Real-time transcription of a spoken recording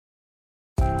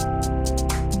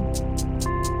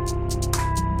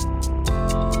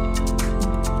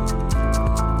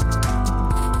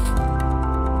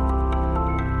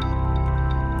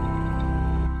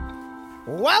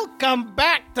Welcome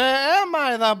back to Am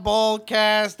I the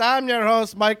Bullcast? I'm your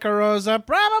host, Mike Carosa,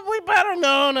 probably better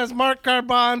known as Mark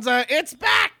Carbanza. It's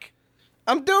back!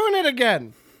 I'm doing it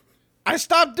again. I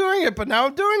stopped doing it, but now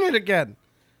I'm doing it again.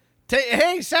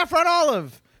 Hey, Saffron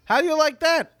Olive, how do you like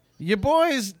that? Your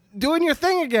boy's doing your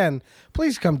thing again.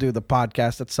 Please come do the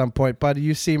podcast at some point, buddy.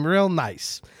 You seem real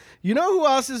nice. You know who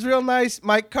else is real nice?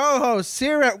 My co-hosts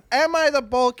here at Am I the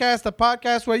Bullcast, the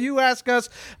podcast where you ask us,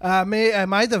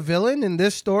 am I the villain in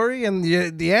this story? And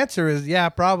the answer is, yeah,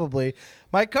 probably.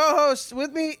 My co-host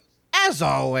with me, as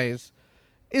always,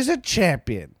 is a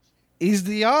champion. He's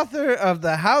the author of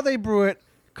the How They Brew It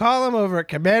column over at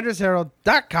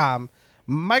commandersherald.com.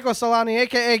 Michael Solani,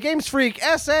 a.k.a. Games Freak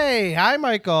SA. Hi,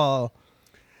 Michael.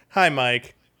 Hi,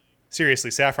 Mike.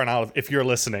 Seriously, Saffron Olive, if you're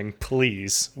listening,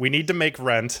 please. We need to make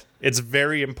rent. It's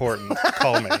very important.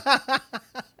 Call me.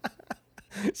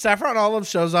 Saffron Olive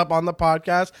shows up on the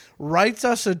podcast, writes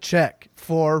us a check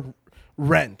for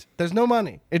rent. There's no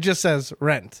money. It just says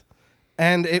rent.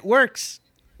 And it works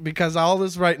because all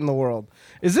is right in the world.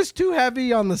 Is this too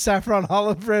heavy on the Saffron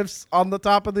Olive riffs on the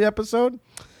top of the episode?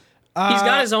 He's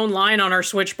got his own line on our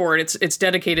switchboard. It's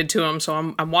dedicated to him,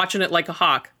 so I'm watching it like a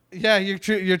hawk. Yeah,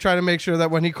 you're trying to make sure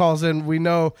that when he calls in, we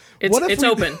know. It's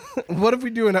open. What if we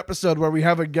do an episode where we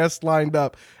have a guest lined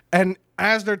up, and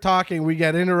as they're talking, we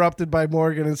get interrupted by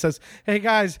Morgan and says, "Hey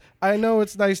guys, I know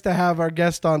it's nice to have our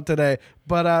guest on today,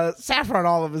 but Saffron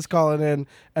Olive is calling in,"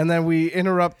 and then we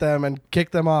interrupt them and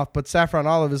kick them off. But Saffron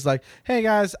Olive is like, "Hey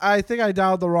guys, I think I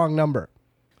dialed the wrong number."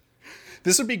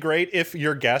 This would be great if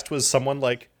your guest was someone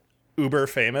like uber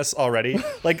famous already.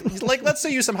 Like let's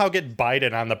say you somehow get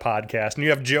Biden on the podcast and you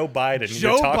have Joe Biden.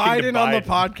 Joe you're talking Biden to on the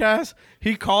podcast?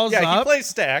 He calls up? Yeah, he plays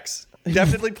stacks.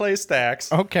 Definitely plays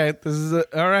stacks. Okay, this is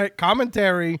all right.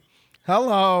 Commentary.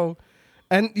 Hello.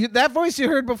 And that voice you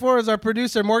heard before is our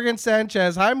producer, Morgan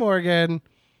Sanchez. Hi, Morgan.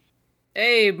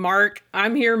 Hey, Mark.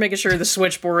 I'm here making sure the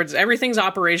switchboards, everything's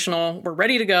operational. We're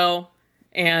ready to go.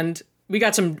 And we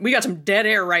got some dead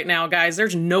air right now, guys.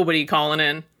 There's nobody calling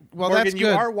in. Well, Morgan, that's good. You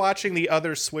are watching the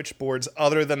other switchboards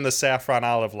other than the Saffron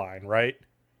Olive line, right?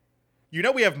 You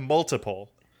know we have multiple.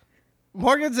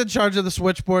 Morgan's in charge of the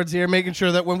switchboards here, making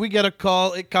sure that when we get a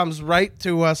call, it comes right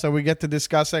to us and we get to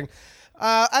discussing.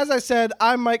 As I said,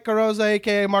 I'm Mike Carosa,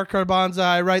 a.k.a. Mark Carbanza.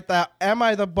 I write the Am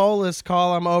I the Bolus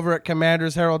column over at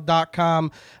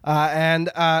commandersherald.com. And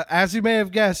as you may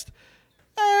have guessed,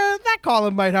 that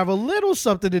column might have a little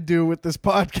something to do with this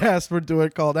podcast we're doing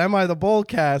called Am I the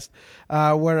Bullcast,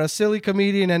 where a silly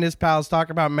comedian and his pals talk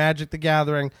about Magic the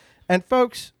Gathering. And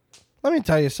folks, let me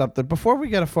tell you something. Before we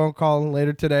get a phone call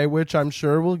later today, which I'm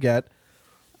sure we'll get,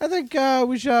 I think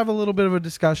we should have a little bit of a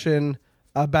discussion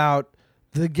about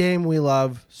the game we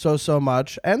love so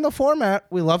much and the format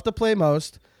we love to play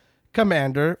most,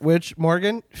 Commander, which,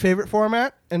 Morgan, favorite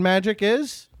format in Magic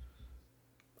is?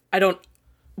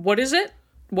 What is it?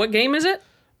 What game is it?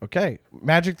 Okay,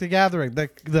 Magic the Gathering.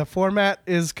 The format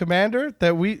is Commander.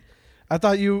 I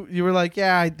thought you were like,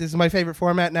 yeah, this is my favorite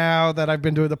format now that I've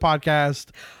been doing the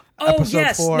podcast. Oh,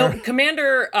 yes. 4. No,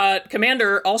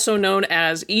 Commander, also known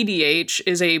as EDH,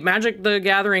 is a Magic the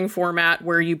Gathering format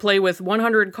where you play with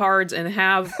 100 cards and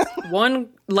have one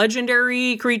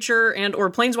legendary creature and or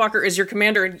planeswalker is your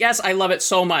commander. And yes, I love it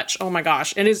so much. Oh my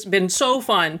gosh. And it's been so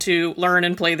fun to learn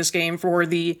and play this game for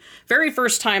the very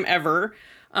first time ever.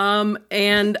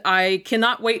 And I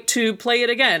cannot wait to play it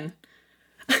again.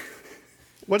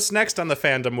 What's next on the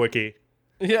fandom wiki?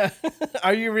 Yeah.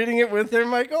 Are you reading it with her,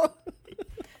 Michael?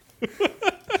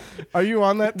 Are you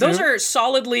on that too? Those are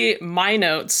solidly my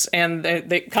notes, and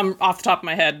they come off the top of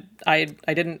my head. I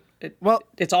didn't.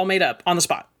 It's all made up on the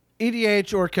spot.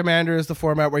 EDH or Commander is the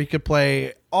format where you could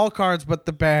play all cards but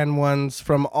the banned ones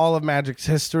from all of Magic's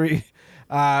history.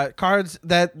 Cards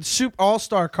that soup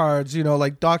all-star cards,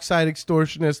 like Dockside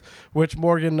Extortionist, which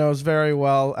Morgan knows very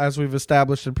well, as we've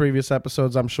established in previous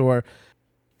episodes, I'm sure.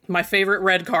 My favorite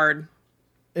red card.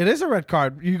 It is a red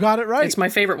card. You got it right. It's my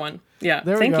favorite one. Yeah,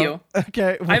 thank you.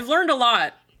 Okay. I've learned a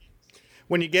lot.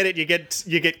 When you get it, you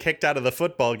get kicked out of the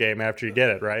football game after you get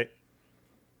it, right?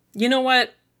 You know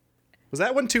what? Was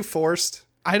that one too forced?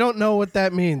 I don't know what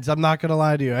that means. I'm not going to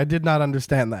lie to you. I did not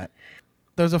understand that.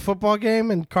 There's a football game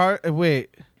and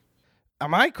wait.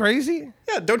 Am I crazy?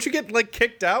 Yeah, don't you get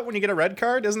kicked out when you get a red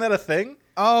card? Isn't that a thing?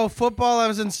 Oh, football. I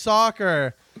was in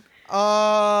soccer.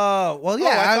 Oh, well,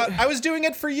 yeah. I was doing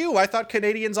it for you. I thought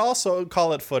Canadians also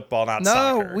call it football, not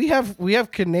soccer. No, we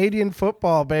have Canadian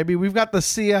football, baby. We've got the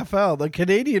CFL, the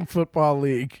Canadian Football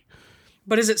League.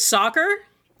 But is it soccer?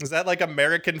 Is that like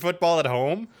American football at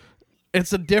home?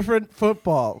 It's a different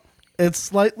football. It's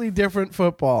slightly different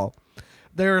football.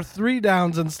 There are 3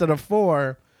 downs instead of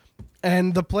 4.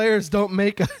 and the players don't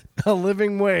make a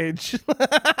living wage.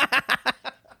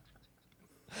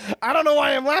 I don't know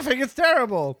why I'm laughing. It's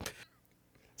terrible.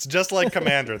 It's just like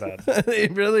Commander then.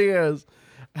 It really is.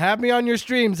 Have me on your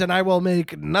streams and I will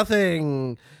make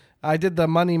nothing. I did the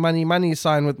money, money, money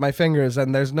sign with my fingers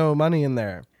and there's no money in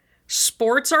there.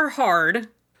 Sports are hard.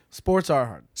 Sports are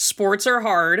hard. Sports are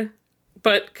hard,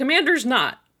 but Commander's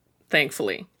not,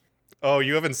 thankfully. Oh,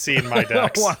 you haven't seen my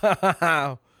decks.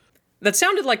 Wow. That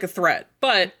sounded like a threat,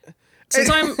 but since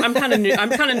I'm kind of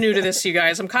new to this, you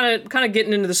guys. I'm kind of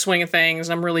getting into the swing of things.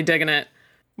 I'm really digging it.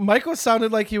 Michael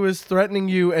sounded like he was threatening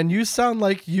you, and you sound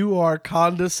like you are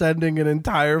condescending an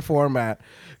entire format.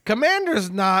 Commander's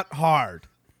not hard.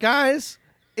 Guys,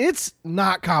 it's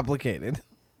not complicated.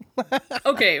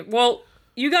 Okay, well,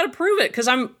 you got to prove it, because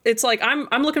I'm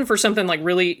looking for something like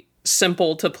really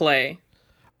simple to play.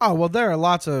 Oh, well, there are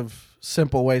lots of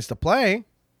simple ways to play.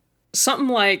 Something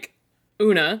like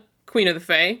Una, Queen of the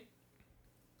Fae.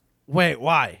 Wait,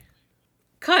 why?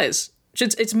 'Cause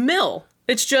it's mill.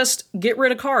 It's just get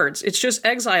rid of cards. It's just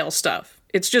exile stuff.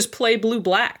 It's just play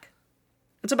blue-black.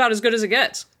 It's about as good as it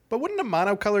gets. But wouldn't a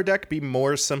monocolor deck be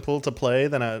more simple to play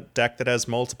than a deck that has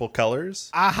multiple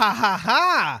colors? Ah ha ha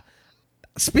ha!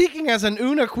 Speaking as an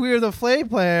Una Queer the Flay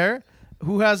player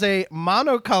who has a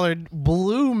monocolored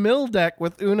blue mill deck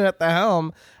with Una at the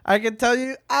helm, I can tell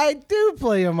you I do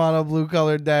play a mono blue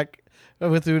colored deck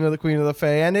with Una the Queen of the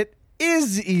Fae, and it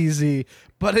is easy,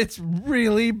 but it's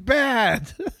really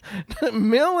bad.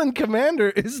 Mill and Commander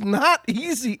is not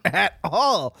easy at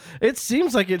all. It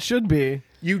seems like it should be.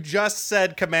 You just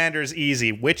said Commander's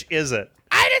easy. Which is it?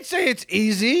 I didn't say it's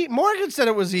easy. Morgan said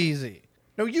it was easy.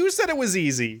 No, you said it was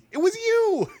easy. It was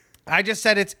you. I just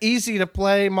said it's easy to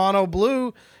play mono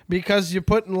blue because you're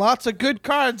putting lots of good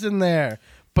cards in there.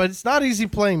 But it's not easy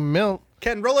playing Mill.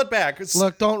 Ken, roll it back.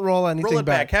 Look, don't roll anything roll it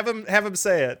back. Have him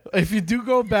say it. If you do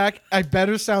go back, I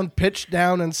better sound pitched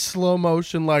down in slow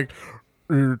motion like,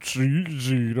 it's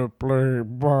easy to play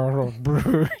mono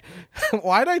blue.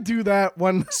 Why'd I do that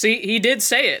one? See, he did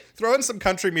say it. Throw in some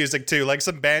country music too, like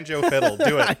some banjo fiddle.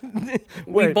 Do it.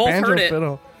 We both banjo heard it.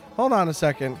 fiddle. Hold on a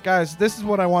second, guys. This is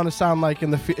what I want to sound like in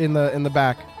the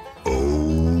back.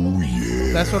 Oh,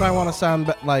 yeah. That's what I want to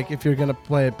sound like if you're gonna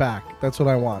play it back. That's what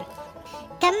I want.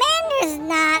 Commander's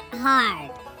not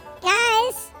hard.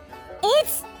 Guys,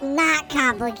 it's not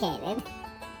complicated.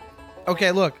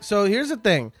 Okay, look. So here's the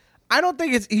thing. I don't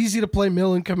think it's easy to play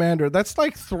Mill and Commander. That's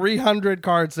like 300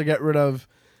 cards to get rid of,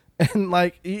 and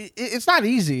like it's not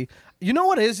easy. You know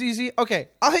what is easy? Okay,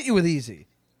 I'll hit you with easy.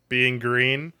 Being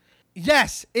green.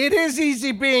 Yes, it is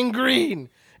easy being green.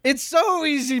 It's so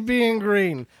easy being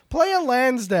green. Play a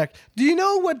lands deck. Do you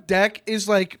know what deck is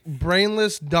like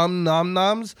brainless dumb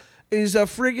nom-noms? Is a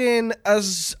friggin'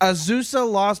 Azusa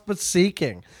Lost But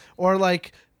Seeking. Or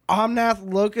like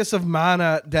Omnath Locus of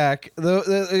Mana deck.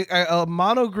 A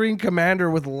mono green commander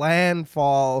with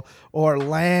landfall or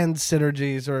land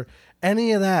synergies or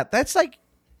any of that.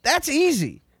 That's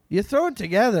easy. You throw it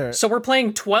together. So we're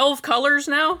playing 12 colors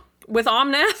now with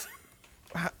Omnath?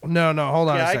 No, hold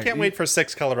on a Yeah, second. I can't wait for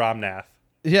 6-color Omnath.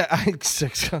 Yeah,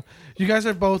 6. You guys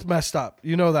are both messed up.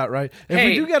 You know that, right? If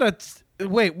Hey. we do get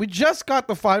wait, we just got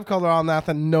the 5-color Omnath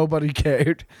and nobody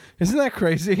cared. Isn't that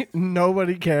crazy?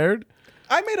 Nobody cared.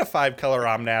 I made a 5-color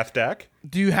Omnath deck.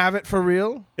 Do you have it for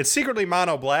real? It's secretly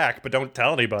mono black, but don't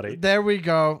tell anybody. There we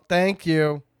go. Thank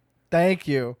you.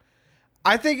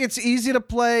 I think it's easy to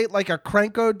play like a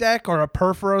Krenko deck or a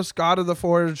Perforos God of the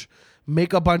Forge.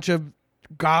 Make a bunch of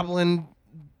goblin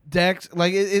decks.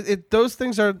 Like those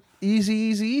things are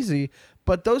easy.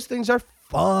 But those things are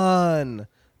fun.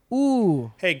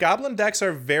 Ooh. Hey, goblin decks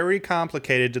are very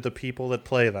complicated to the people that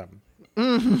play them.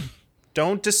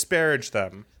 Don't disparage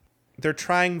them. They're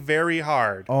trying very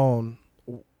hard. Oh,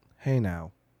 hey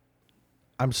now.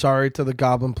 I'm sorry to the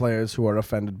goblin players who are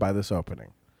offended by this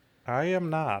opening. I am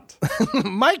not.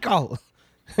 Michael,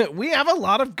 we have a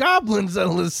lot of goblins that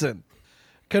listen.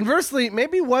 Conversely,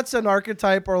 maybe what's an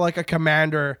archetype or like a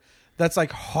commander that's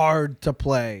like hard to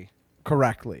play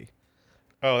correctly?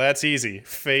 Oh, that's easy.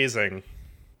 Phasing.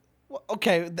 Well,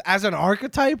 okay, as an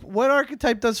archetype, what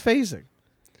archetype does phasing?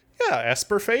 Yeah,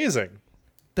 Esper phasing.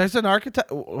 There's an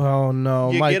archetype. Oh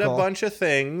no, You Michael. get a bunch of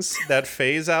things that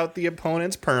phase out the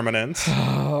opponent's permanents,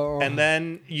 and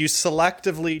then you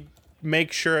selectively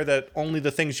make sure that only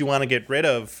the things you want to get rid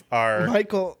of are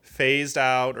Michael, phased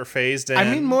out or phased in. I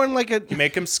mean more in like a... You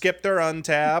make them skip their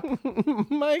untap.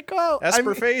 Michael.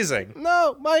 Esper phasing.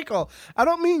 No, Michael. I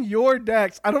don't mean your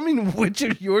decks. I don't mean which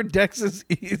of your decks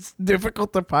is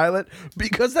difficult to pilot,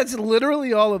 because that's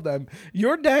literally all of them.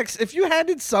 Your decks, if you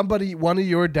handed somebody one of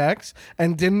your decks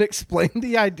and didn't explain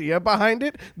the idea behind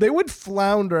it, they would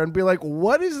flounder and be like,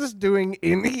 what is this doing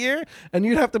in here? And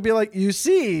you'd have to be like, you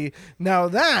see, now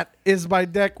that is my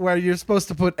deck where you're supposed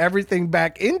to put everything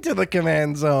back into the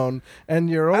command zone, and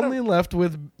you're only left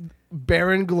with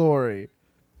Barren Glory.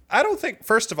 I don't think,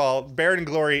 first of all, Barren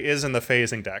Glory is in the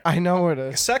phasing deck. I know it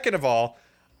is. Second of all,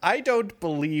 I don't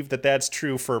believe that that's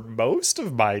true for most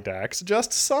of my decks,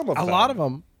 just some of them. A lot of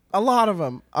them. A lot of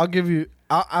them. I'll give you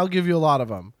a lot of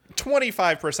them.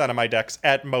 25% of my decks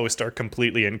at most are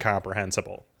completely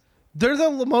incomprehensible. They're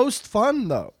the most fun,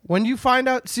 though. When you find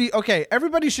out... See, okay,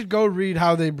 everybody should go read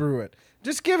How They Brew It.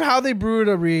 Just give How They Brew It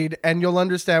a read, and you'll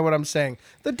understand what I'm saying.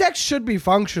 The deck should be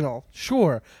functional,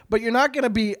 sure, but you're not going to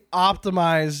be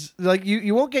optimized. Like,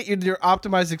 you won't get your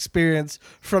optimized experience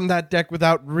from that deck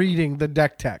without reading the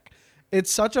deck tech.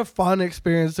 It's such a fun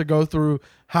experience to go through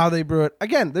How They Brew It.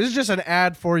 Again, this is just an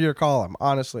ad for your column,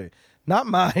 honestly. Not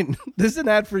mine. This is an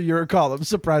ad for your column,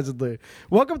 surprisingly.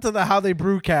 Welcome to the How They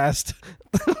Brew cast.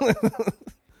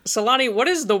 Solani, what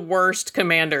is the worst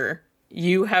commander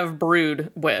you have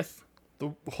brewed with?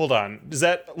 Hold on. Is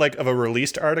that like of a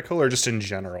released article or just in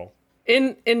general?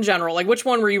 In general, like which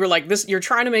one where you were like, this, you're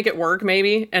trying to make it work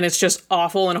maybe, and it's just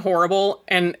awful and horrible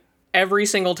and every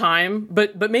single time,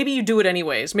 but maybe you do it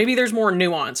anyways. Maybe there's more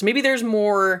nuance. Maybe there's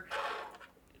more,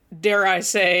 dare I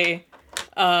say,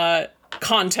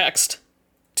 context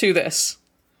to this.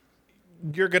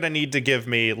 You're going to need to give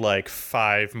me like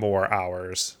 5 more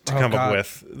hours to come up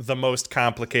with the most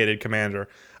complicated commander.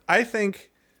 I think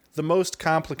the most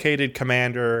complicated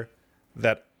commander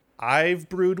that I've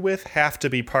brewed with have to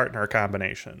be partner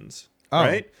combinations,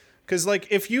 right? Because like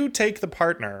if you take the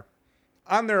partner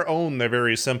on their own, they're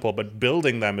very simple, but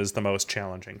building them is the most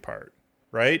challenging part,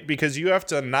 right? Because you have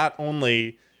to not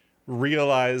only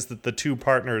realize that the two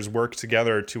partners work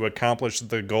together to accomplish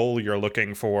the goal you're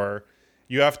looking for,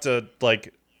 you have to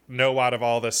like know out of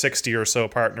all the 60 or so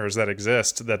partners that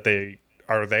exist that they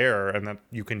are there and that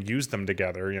you can use them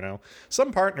together, you know.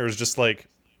 Some partners just like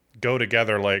go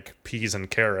together like peas and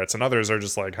carrots, and others are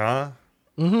just like, huh?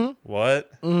 Mm-hmm. What?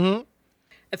 Mm-hmm.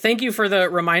 Thank you for the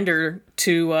reminder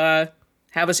to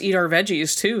have us eat our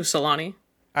veggies too, Solani.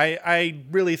 I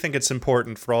really think it's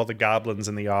important for all the goblins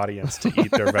in the audience to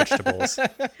eat their vegetables.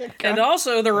 And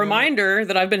also the reminder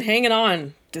that I've been hanging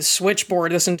on to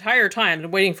switchboard this entire time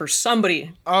and waiting for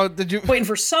somebody. Oh, did you? Waiting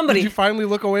for somebody. Did you finally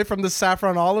look away from the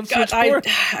saffron olive switchboard?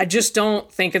 I just don't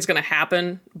think it's going to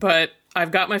happen, but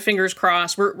I've got my fingers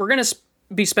crossed. We're going to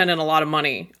be spending a lot of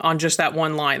money on just that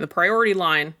one line, the priority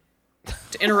line,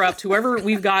 to interrupt whoever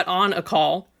we've got on a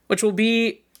call, which will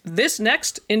be this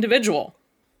next individual.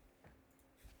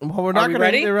 Well, we're not going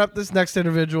to interrupt this next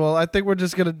individual. I think we're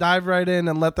just going to dive right in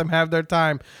and let them have their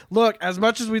time. Look, as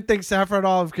much as we think Saffron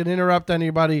Olive can interrupt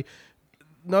anybody,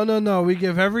 no. We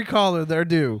give every caller their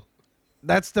due.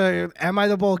 That's the Am I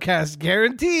the Bullcast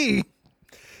guarantee.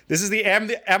 This is the Am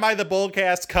I the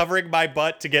Bullcast covering my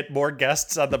butt to get more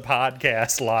guests on the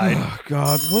podcast line. Oh,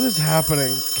 God. What is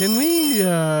happening? Can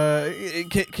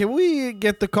we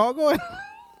get the call going?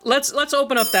 Let's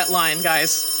open up that line,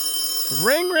 guys.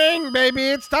 Ring, ring, baby.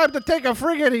 It's time to take a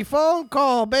friggity phone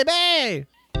call, baby.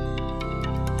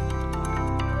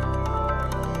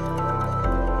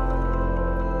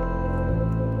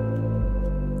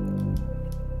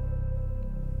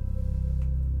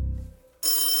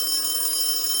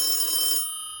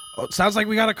 Oh, sounds like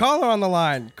we got a caller on the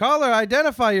line. Caller,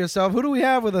 identify yourself. Who do we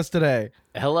have with us today?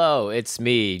 Hello, it's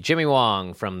me, Jimmy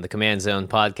Wong from the Command Zone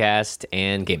podcast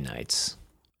and Game Nights.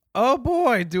 Oh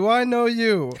boy, do I know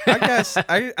you. I guess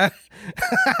I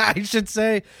should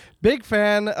say big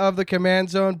fan of the Command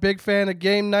Zone, big fan of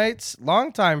Game Nights,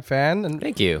 longtime fan. And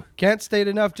thank you. Can't state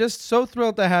enough. Just so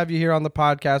thrilled to have you here on the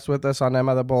podcast with us on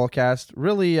Emma the Bullcast.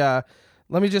 Really, let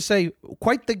me just say,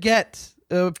 quite the get.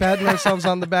 Patting ourselves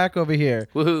on the back over here.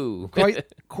 Woohoo.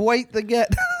 Quite the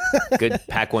get. Good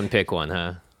pack one, pick one,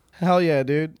 huh? Hell yeah,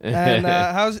 dude. And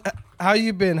how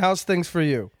you been? How's things for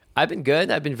you? I've been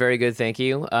good. I've been very good, thank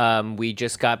you. We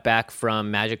just got back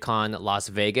from MagicCon Las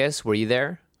Vegas. Were you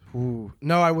there? Ooh.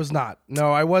 No, I was not.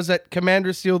 No, I was at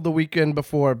Commander Sealed the weekend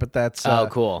before, but that's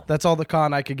cool. That's all the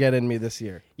con I could get in me this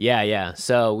year. Yeah.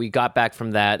 So we got back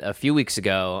from that a few weeks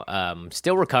ago.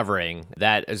 Still recovering.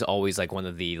 That is always like one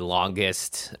of the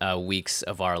longest weeks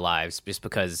of our lives, just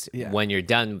because when you're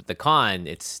done with the con,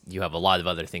 you have a lot of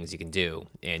other things you can do,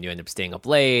 and you end up staying up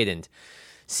late and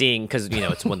seeing, because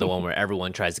it's the one where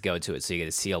everyone tries to go to it, so you get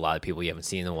to see a lot of people you haven't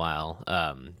seen in a while.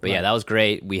 But yeah, that was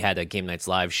great. We had a Game Nights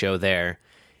Live show there.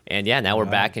 And yeah, now we're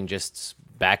back and just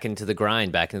back into the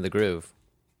grind, back into the groove.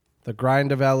 The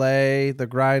grind of LA, the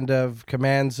grind of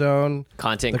Command Zone,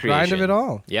 content the creation. grind of it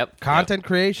all. Yep. Content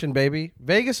creation, baby.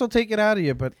 Vegas will take it out of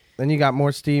you, but then you got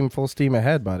more steam, full steam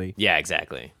ahead, buddy. Yeah,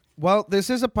 exactly. Well, this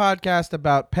is a podcast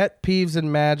about pet peeves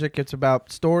in Magic. It's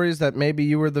about stories that maybe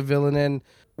you were the villain in.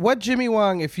 What, Jimmy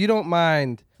Wong, if you don't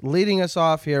mind leading us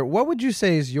off here, what would you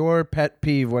say is your pet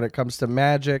peeve when it comes to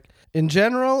Magic in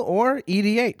general or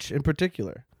EDH in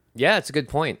particular? Yeah, it's a good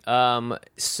point.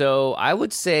 So I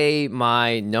would say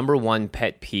my number one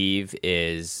pet peeve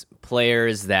is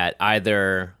players that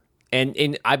either,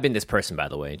 and I've been this person, by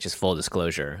the way, just full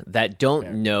disclosure, that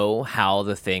don't know how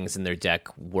the things in their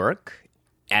deck work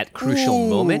at crucial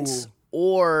moments,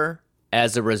 or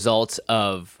as a result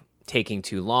of taking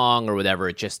too long or whatever,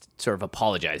 just sort of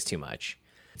apologize too much.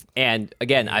 And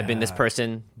again, I've been this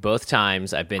person both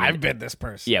times. I've been this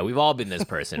person. Yeah, we've all been this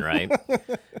person, right?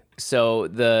 So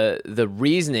the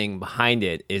reasoning behind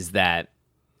it is that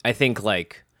I think,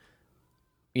 like,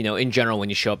 in general, when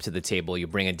you show up to the table, you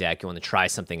bring a deck, you want to try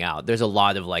something out. There's a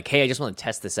lot of like, hey, I just want to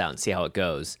test this out and see how it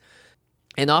goes.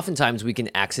 And oftentimes we can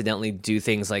accidentally do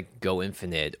things like go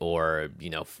infinite or,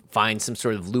 find some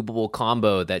sort of loopable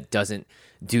combo that doesn't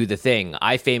do the thing.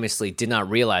 I famously did not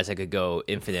realize I could go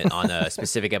infinite on a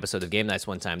specific episode of Game Nights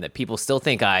one time that people still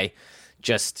think I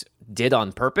just did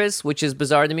on purpose, which is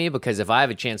bizarre to me, because if I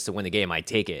have a chance to win the game, I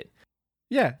take it.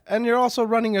 Yeah, and you're also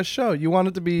running a show. You want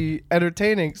it to be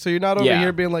entertaining, so you're not over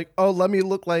here being like, oh, let me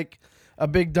look like a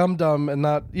big dum-dum and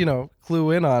not,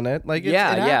 clue in on it. Like, it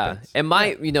happens. And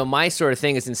my sort of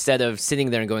thing is, instead of sitting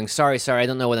there and going, sorry, I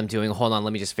don't know what I'm doing, hold on,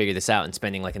 let me just figure this out, and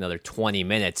spending like another 20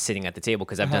 minutes sitting at the table,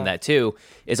 because I've done that too,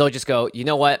 is I'll just go, you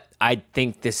know what, I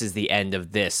think this is the end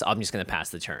of this, I'm just going to pass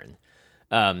the turn.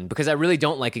 Because I really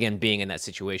don't like, again, being in that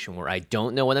situation where I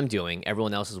don't know what I'm doing,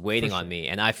 everyone else is waiting on me,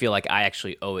 and I feel like I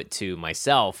actually owe it to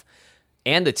myself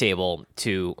and the table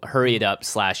to hurry it up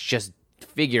 / just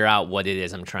figure out what it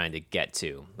is I'm trying to get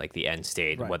to, like the end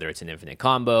state, whether it's an infinite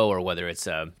combo or whether it's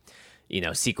a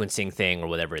sequencing thing or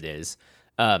whatever it is.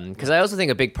 Because I also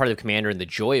think a big part of Commander and the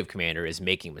joy of Commander is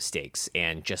making mistakes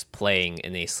and just playing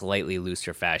in a slightly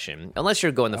looser fashion, unless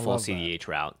you're going the full CDH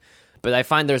route. But I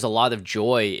find there's a lot of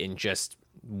joy in just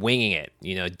winging it,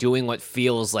 doing what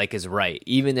feels like is right,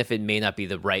 even if it may not be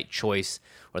the right choice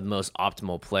or the most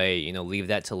optimal play. Leave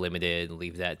that to limited,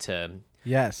 leave that to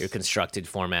your constructed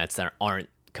formats that aren't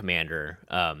Commander,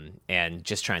 and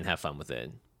just try and have fun with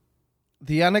it.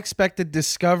 The unexpected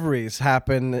discoveries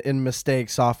happen in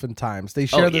mistakes oftentimes. They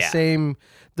share the same,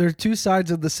 they're two sides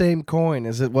of the same coin,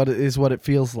 is what it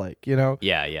feels like,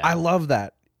 Yeah. I love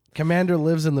that. Commander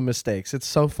lives in the mistakes. It's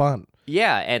so fun.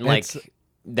 Yeah, and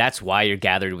that's why you're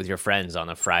gathered with your friends on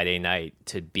a Friday night,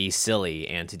 to be silly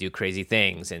and to do crazy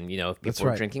things. And, if people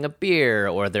are drinking a beer,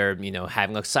 or they're,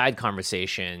 having a side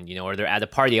conversation, or they're at a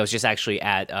party. I was just actually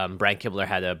at, Brian Kibler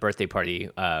had a birthday party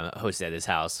hosted at his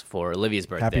house for Olivia's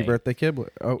birthday. Happy birthday, Kibler.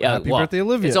 Oh, yeah, happy birthday,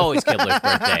 Olivia. It's always Kibler's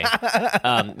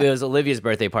birthday. It was Olivia's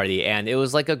birthday party, and it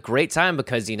was like a great time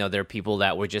because, there are people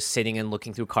that were just sitting and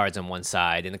looking through cards on one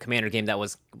side, and the Commander game that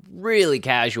was really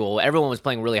casual. Everyone was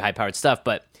playing really high-powered stuff,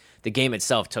 but the game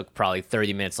itself took probably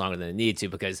 30 minutes longer than it needed to,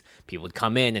 because people would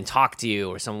come in and talk to you,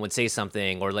 or someone would say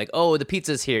something, or like, oh, the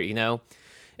pizza's here,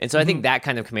 And so I think that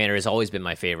kind of Commander has always been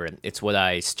my favorite. It's what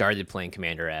I started playing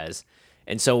Commander as.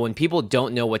 And so when people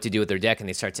don't know what to do with their deck and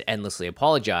they start to endlessly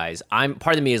apologize,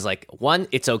 part of me is like, one,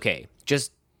 it's okay.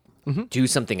 Just do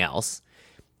something else.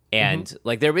 And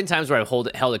like, there have been times where I've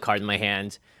held a card in my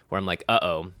hand where I'm like,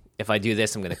 uh-oh, if I do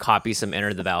this, I'm going to copy some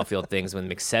enter the battlefield things. I'm going to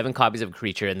make 7 copies of a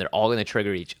creature, and they're all going to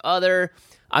trigger each other.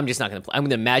 I'm just not going to play. I'm going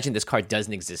to imagine this card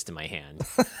doesn't exist in my hand.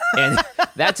 And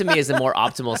that, to me, is a more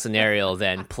optimal scenario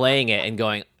than playing it and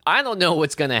going, I don't know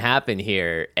what's going to happen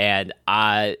here. And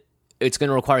it's going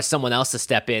to require someone else to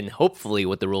step in, hopefully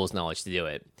with the rules knowledge to do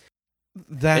it.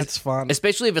 That's fun.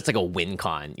 Especially if it's like a win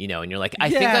con, and you're like, I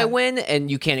think I win, and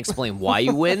you can't explain why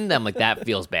you win. Then I'm like, that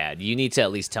feels bad. You need to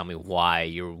at least tell me why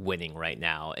you're winning right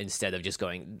now, instead of just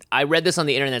going, I read this on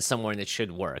the internet somewhere and it should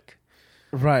work.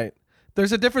 Right.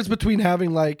 there's a difference between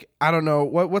having like, I don't know,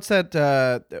 what's that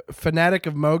Fanatic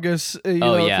of Mogus? If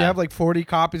you have like 40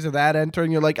 copies of that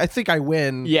entering, you're like, I think I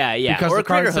win. Yeah. Because or the a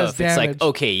critter card says hoof, damage. it's like,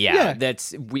 okay,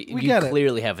 that's you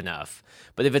clearly have enough.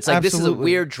 But if it's like, this is a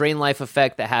weird drain life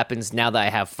effect that happens now that I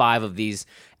have 5 of these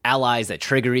allies that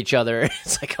trigger each other,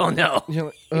 it's like, oh no. You're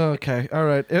like, okay, all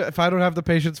right. If I don't have the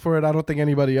patience for it, I don't think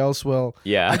anybody else will.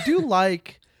 Yeah. I do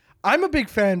I'm a big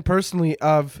fan personally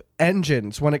of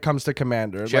engines when it comes to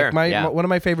Commander. Sure, One of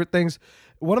my favorite things,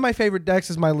 one of my favorite decks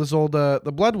is my Lizolda,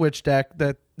 the Blood Witch deck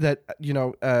that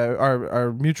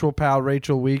our mutual pal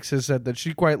Rachel Weeks has said that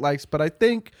she quite likes. But I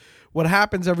think what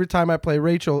happens every time I play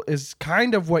Rachel is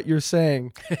kind of what you're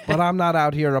saying, but I'm not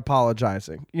out here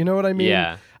apologizing. You know what I mean?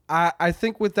 Yeah. I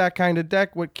think with that kind of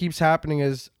deck, what keeps happening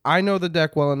is I know the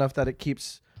deck well enough that it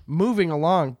keeps moving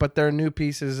along, but there are new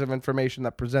pieces of information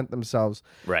that present themselves.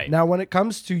 Right. Now, when it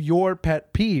comes to your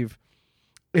pet peeve,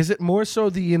 is it more so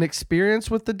the inexperience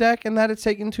with the deck and that it's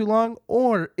taking too long,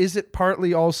 or is it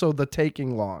partly also the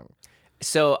taking long?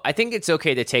 So I think it's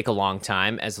okay to take a long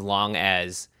time as long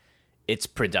as it's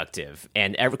productive,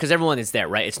 and because everyone is there,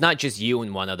 right? It's not just you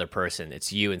and one other person.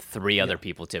 It's you and 3 other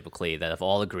people typically that have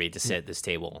all agreed to sit at this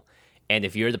table. And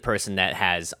if you're the person that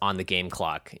has on the game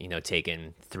clock,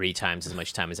 taken 3 times as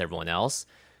much time as everyone else,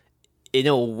 in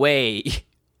a way,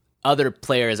 other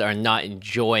players are not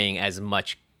enjoying as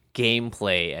much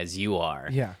gameplay as you are.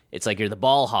 Yeah. It's like you're the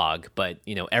ball hog, but,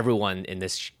 everyone in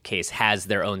this case has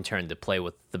their own turn to play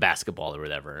with the basketball or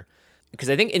whatever. Because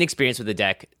I think inexperience with the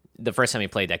deck, the first time you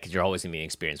play a deck, because you're always going to be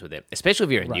inexperienced with it, especially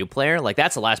if you're a new player. Like,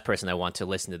 that's the last person I want to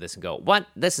listen to this and go, what?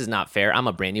 This is not fair. I'm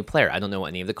a brand new player. I don't know what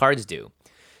any of the cards do.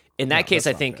 In that case,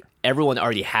 I think everyone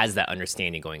already has that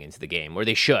understanding going into the game, or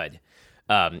they should.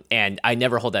 And I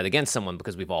never hold that against someone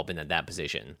because we've all been in that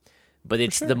position. But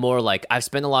it's the more like, I've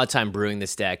spent a lot of time brewing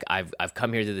this deck. I've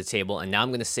come here to the table, and now I'm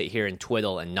going to sit here and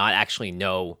twiddle and not actually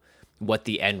know what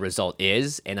the end result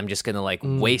is. And I'm just going to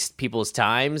waste people's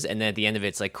times. And then at the end of it,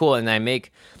 it's like, cool. And I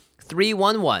make 3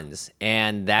 1/1s,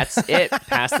 and that's it.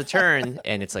 Pass the turn.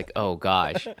 And it's like, oh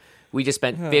gosh. We just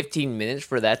spent 15 minutes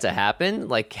for that to happen.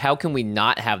 Like, how can we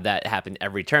not have that happen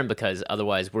every turn? Because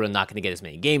otherwise, we're not going to get as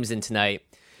many games in tonight.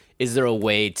 Is there a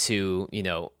way to,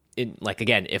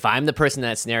 again, if I'm the person in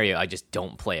that scenario, I just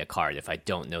don't play a card if I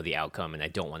don't know the outcome and I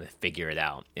don't want to figure it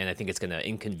out. And I think it's going to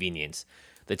inconvenience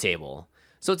the table.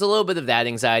 So it's a little bit of that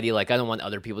anxiety. Like, I don't want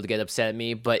other people to get upset at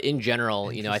me. But in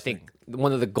general, I think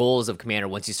one of the goals of Commander,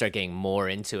 once you start getting more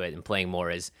into it and playing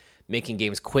more, is making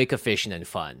games quick, efficient, and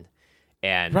fun.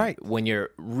 And when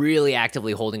you're really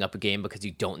actively holding up a game because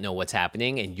you don't know what's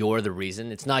happening and you're the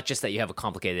reason, it's not just that you have a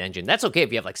complicated engine. That's okay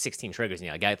if you have like 16 triggers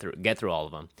and get through all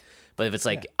of them. But if it's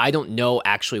like, I don't know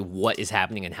actually what is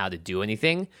happening and how to do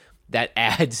anything, that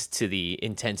adds to the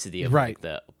intensity of like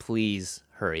the please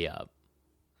hurry up.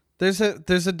 There's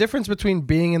a difference between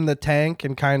being in the tank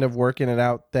and kind of working it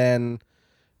out than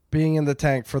being in the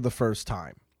tank for the first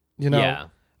time. Yeah.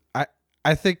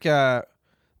 I think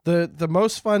the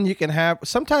most fun you can have,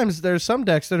 sometimes there's some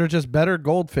decks that are just better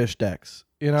goldfish decks,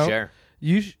 Sure.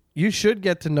 You should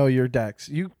get to know your decks.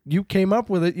 You came up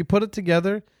with it, you put it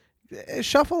together,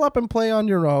 shuffle up and play on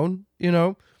your own,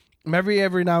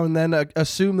 every now and then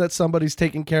assume that somebody's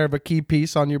taking care of a key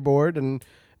piece on your board and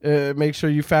make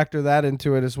sure you factor that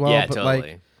into it as well. Yeah, but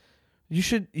totally.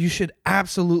 You should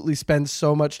absolutely spend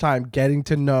so much time getting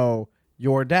to know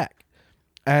your deck.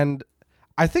 And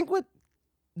I think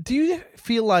do you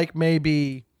feel like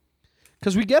maybe,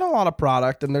 because we get a lot of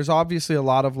product and there's obviously a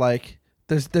lot of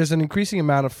there's an increasing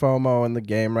amount of FOMO in the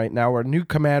game right now where new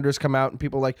commanders come out and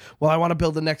people are like, well, I want to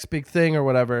build the next big thing or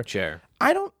whatever. Sure.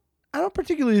 I don't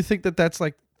particularly think that that's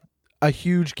like a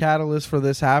huge catalyst for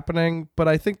this happening, but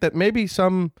I think that maybe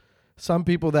some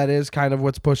people that is kind of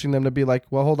what's pushing them to be like,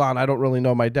 well, hold on, I don't really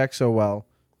know my deck so well.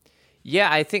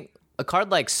 Yeah, I think a card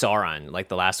like Sauron, like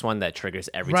the last one that triggers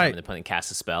every time an opponent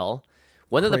casts a spell.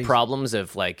 One of the problems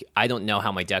of I don't know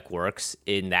how my deck works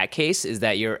in that case is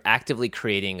that you're actively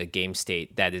creating a game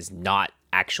state that is not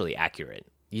actually accurate.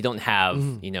 You don't have,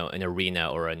 an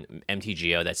arena or an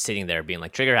MTGO that's sitting there being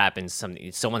like, trigger happens,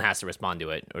 someone has to respond to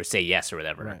it or say yes or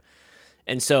whatever. Right.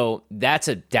 And so that's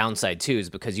a downside too, is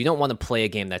because you don't want to play a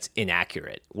game that's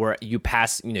inaccurate, where you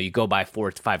pass, you go by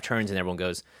 4 to 5 turns and everyone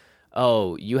goes,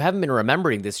 oh, you haven't been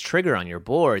remembering this trigger on your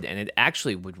board, and it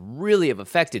actually would really have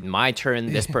affected my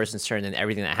turn, this person's turn, and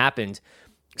everything that happened.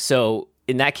 So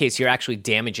in that case, you're actually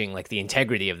damaging the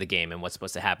integrity of the game and what's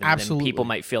supposed to happen. Absolutely. And then people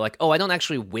might feel like, oh, I don't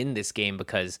actually win this game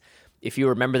because if you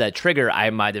remember that trigger, I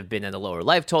might have been at a lower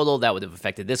life total. That would have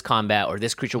affected this combat, or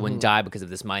this creature wouldn't die because of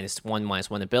this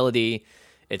 -1/-1 ability,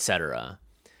 etc.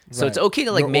 So it's okay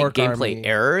to like make gameplay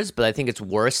errors, but I think it's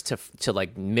worse to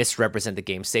like misrepresent the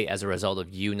game state as a result of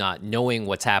you not knowing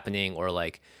what's happening or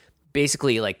like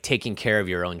basically like taking care of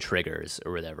your own triggers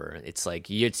or whatever. It's like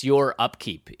it's your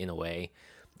upkeep in a way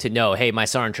to know, hey, my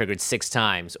Sauron triggered 6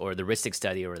 times or the heuristic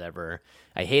study or whatever.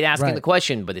 I hate asking the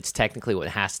question, but it's technically what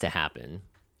has to happen.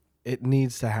 It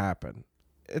needs to happen.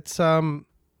 It's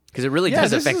because it really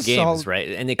does affect games, right?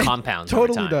 And it compounds.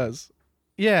 Totally over time. Does.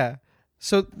 Yeah.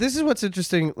 So this is what's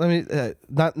interesting. Let me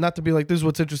not to be like this is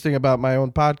what's interesting about my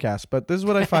own podcast, but this is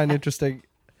what I find interesting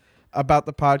about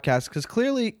the podcast, because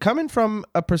clearly coming from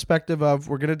a perspective of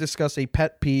we're going to discuss a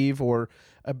pet peeve or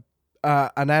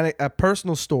a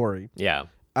personal story. Yeah.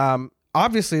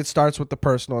 Obviously, it starts with the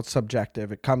personal. It's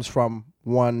subjective. It comes from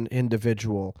one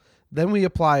individual. Then we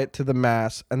apply it to the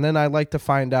mass, and then I like to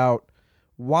find out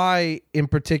why, in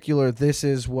particular, this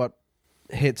is what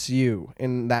hits you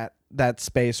in that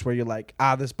space where you're like,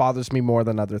 this bothers me more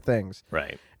than other things.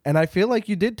 Right. And I feel like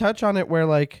you did touch on it where,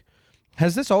 like,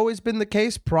 has this always been the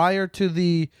case prior to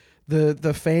the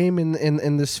fame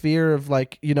in the sphere of,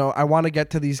 like, you know, I want to get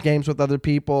to these games with other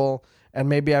people, and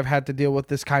maybe I've had to deal with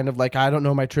this kind of, like, I don't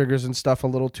know my triggers and stuff a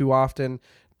little too often.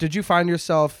 Did you find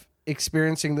yourself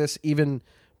experiencing this even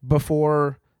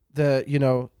before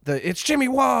it's Jimmy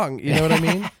Wong, you know what I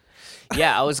mean?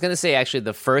 Yeah, I was going to say, actually,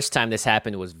 the first time this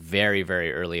happened was very,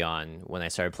 very early on when I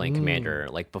started playing Commander,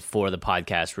 like before the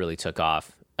podcast really took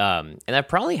off. And I've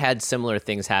probably had similar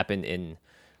things happen in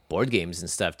board games and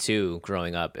stuff too,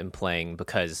 growing up and playing,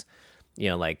 because, you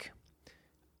know, like,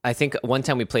 I think one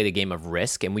time we played a game of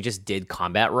Risk and we just did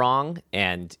combat wrong,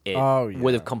 and it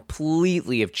would have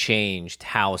completely have changed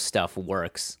how stuff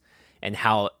works and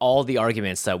how all the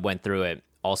arguments that went through it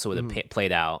also would have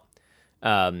played out.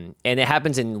 And it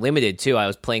happens in Limited too. I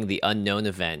was playing the Unknown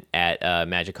event at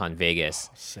MagicCon Vegas.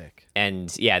 Oh, sick.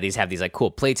 And yeah, these have these like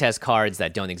cool playtest cards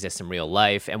that don't exist in real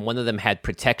life, and one of them had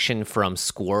protection from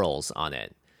squirrels on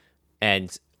it.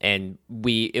 And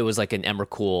it was like an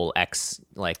Emrakul X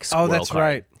like squirrel card. Oh, that's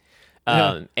right.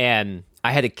 And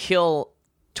I had to kill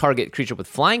target creature with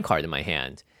flying card in my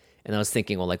hand. And I was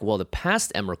thinking, well, the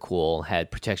past Emrakul had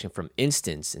protection from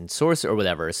instants and sorcerer or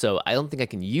whatever, so I don't think I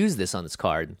can use this on this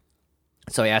card.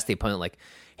 So I asked the opponent, like,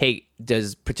 hey,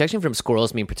 does protection from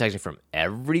squirrels mean protection from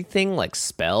everything, like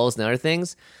spells and other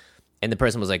things? And the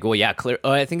person was like, well, yeah, clear.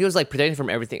 Oh, I think it was like protection from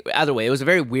everything. Either way, it was a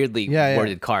very weirdly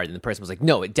worded card. And the person was like,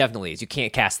 no, it definitely is. You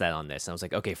can't cast that on this. And I was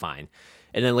like, okay, fine.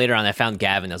 And then later on, I found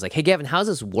Gavin. I was like, hey, Gavin, how does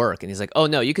this work? And he's like, oh,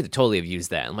 no, you could totally have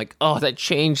used that. I'm like, oh, that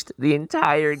changed the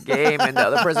entire game. And the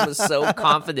other person was so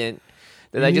confident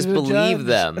that I just believed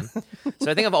them. So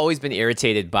I think I've always been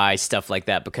irritated by stuff like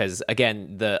that because,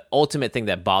 again, the ultimate thing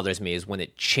that bothers me is when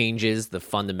it changes the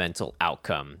fundamental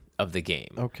outcome of the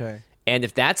game. Okay. And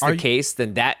if that's the case,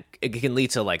 then it can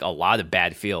lead to like a lot of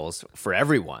bad feels for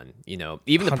everyone. You know,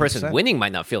 even the 100%. person winning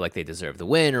might not feel like they deserve the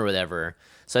win or whatever.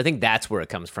 So I think that's where it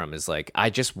comes from, is like, I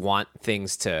just want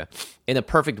things to, in a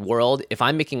perfect world, if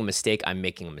I'm making a mistake, I'm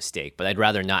making a mistake. But I'd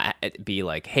rather not be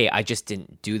like, hey, I just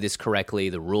didn't do this correctly.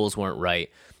 The rules weren't right.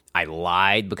 I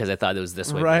lied because I thought it was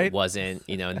this way, but it wasn't.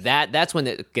 You know, and that's when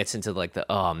it gets into like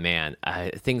oh man,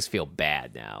 things feel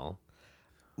bad now.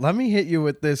 Let me hit you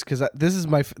with this, because this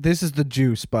is the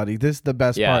juice, buddy. This is the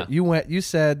best part. You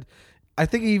said, I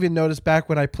think you even noticed back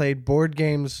when I played board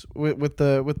games with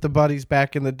the buddies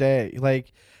back in the day,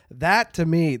 like that, to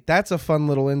me, that's a fun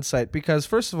little insight, because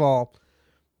first of all,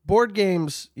 board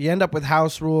games, you end up with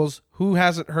house rules. Who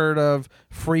hasn't heard of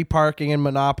free parking and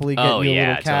Monopoly getting you a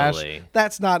little cash? Totally.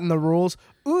 That's not in the rules.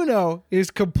 Uno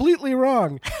is completely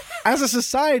wrong. As a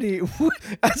society,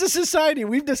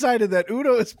 we've decided that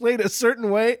Uno is played a certain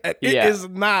way, and it is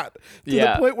not. To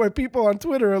the point where people on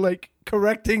Twitter are like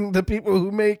correcting the people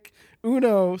who make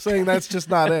Uno, saying that's just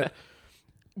not it.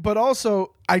 But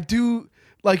also, I do,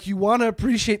 like, you want to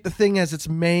appreciate the thing as it's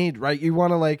made, right? You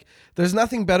want to, like, there's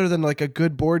nothing better than like a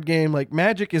good board game. Like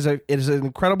Magic is an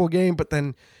incredible game, but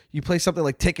then you play something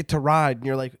like Ticket to Ride, and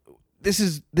you're like, this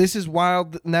is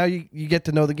wild. Now you get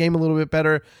to know the game a little bit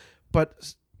better.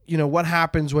 But you know what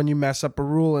happens when you mess up a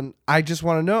rule, and I just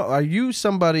want to know: are you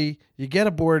somebody? You get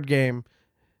a board game,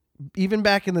 even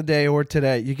back in the day or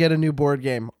today, you get a new board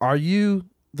game. Are you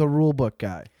the rule book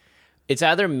guy? It's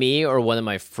either me or one of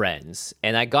my friends,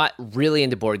 and I got really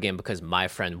into board game because my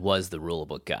friend was the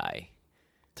rulebook guy.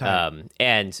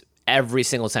 And every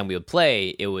single time we would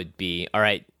play, it would be, all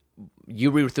right, you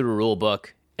read through the rule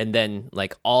book, and then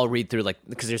like I'll read through, like,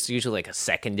 because there's usually like a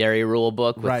secondary rule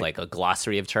book with like a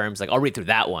glossary of terms. Like I'll read through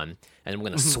that one, and we're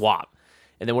gonna swap,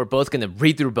 and then we're both gonna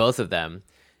read through both of them.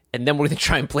 and then we're going to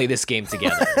try and play this game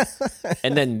together.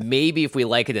 And then maybe if we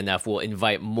like it enough, we'll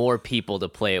invite more people to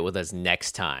play it with us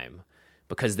next time,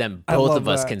 because then both of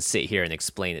us can sit here and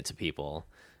explain it to people.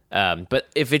 But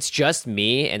if it's just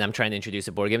me and I'm trying to introduce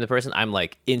a board game to the person, I'm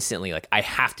like instantly like, I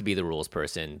have to be the rules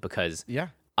person, because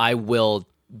I will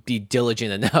be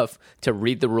diligent enough to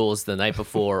read the rules the night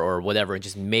before or whatever and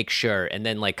just make sure. And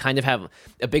then like kind of have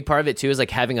a big part of it too is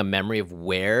like having a memory of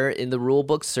where in the rule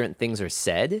book certain things are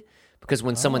said. Because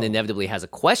when someone inevitably has a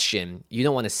question, you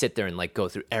don't want to sit there and like go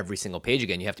through every single page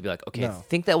again. You have to be like, okay, I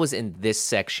think that was in this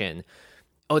section.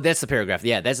 Oh, that's the paragraph.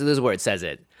 Yeah, this is where it says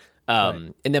it.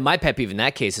 And then my pet peeve in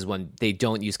that case is when they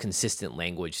don't use consistent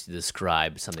language to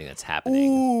describe something that's happening.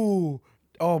 Ooh.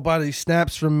 Oh, buddy,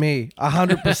 snaps from me.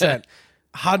 100%.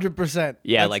 100%.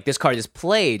 Yeah, like this card is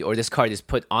played or this card is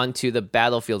put onto the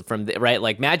battlefield from the, right?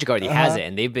 Like Magic already has it,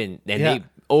 and they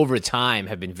over time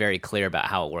have been very clear about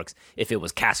how it works if it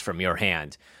was cast from your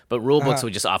hand. But rule books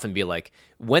would just often be like,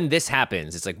 when this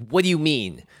happens, it's like, what do you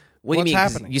mean? What do you mean?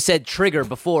 Happening? You said trigger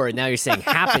before, and now you're saying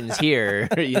happens here,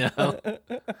 you know?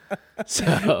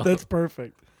 So that's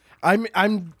perfect.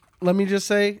 I'm let me just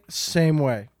say, same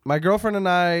way. My girlfriend and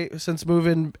I, since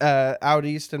moving out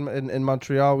east in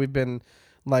Montreal, we've been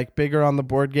like bigger on the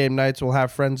board game nights. We'll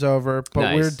have friends over,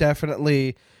 but she's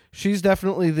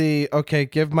definitely the, okay,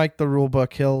 give Mike the rule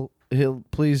book. He'll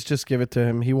please just give it to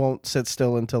him. He won't sit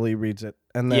still until he reads it.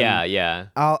 And then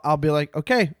I'll be like,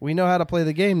 okay, we know how to play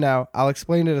the game now. I'll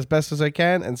explain it as best as I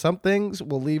can, and some things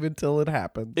we'll leave until it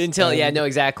happens.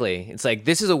 Exactly. It's like,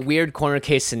 this is a weird corner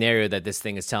case scenario that this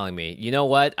thing is telling me. You know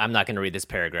what? I'm not going to read this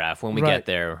paragraph. When we get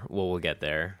there, we'll get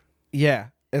there. Yeah,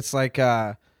 it's like,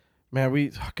 man, we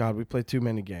play too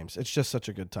many games. It's just such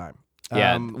a good time.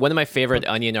 Yeah, one of my favorite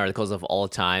Onion articles of all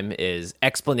time is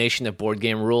explanation of board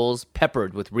game rules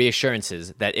peppered with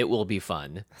reassurances that it will be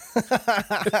fun.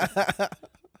 Because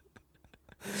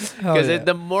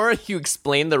the more you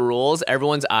explain the rules,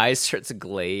 everyone's eyes start to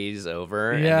glaze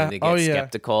over, and then they get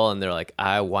skeptical, and they're like,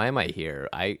 why am I here?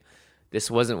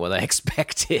 This wasn't what I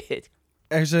expected.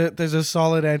 There's a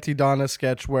solid Anti-Donna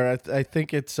sketch where I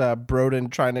think it's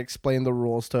Broden trying to explain the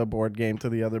rules to a board game to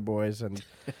the other boys, and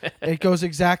it goes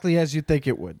exactly as you think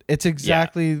it would. It's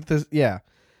exactly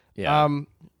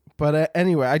But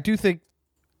anyway, I do think,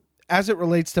 as it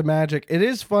relates to Magic, it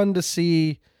is fun to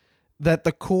see that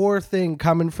the core thing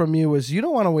coming from you is you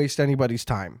don't want to waste anybody's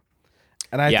time,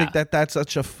 and I think that's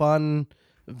such a fun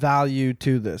value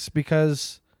to this,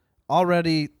 because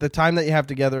already the time that you have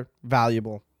together,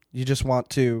 valuable. You just want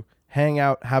to hang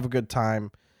out, have a good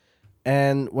time.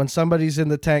 And when somebody's in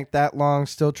the tank that long,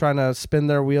 still trying to spin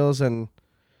their wheels and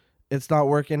it's not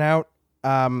working out,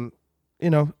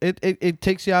 it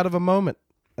takes you out of a moment,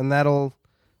 and that'll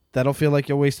feel like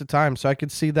a waste of time. So I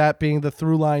could see that being the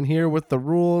through line here with the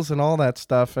rules and all that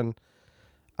stuff. And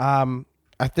I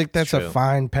think that's a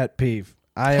fine pet peeve.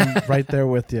 I am right there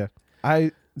with you.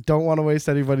 I don't want to waste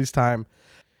anybody's time.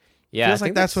 Yeah, feels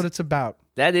like that's what it's about.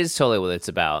 That is totally what it's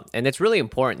about. And it's really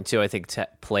important, too, I think, to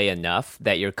play enough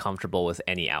that you're comfortable with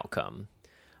any outcome.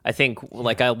 I think,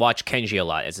 like, I watch Kenji a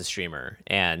lot as a streamer,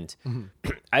 and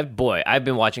I've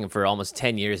been watching him for almost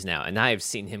 10 years now, and I've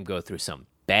seen him go through some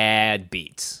bad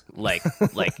beats. Like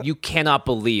you cannot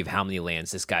believe how many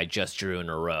lands this guy just drew in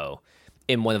a row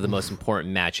in one of the most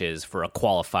important matches for a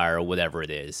qualifier or whatever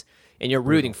it is. And you're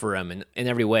rooting for him in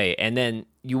every way. And then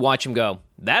you watch him go,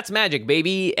 that's Magic,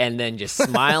 baby, and then just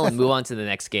smile and move on to the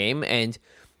next game. And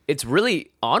it's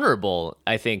really honorable,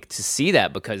 I think, to see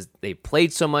that, because they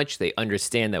played so much. They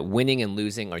understand that winning and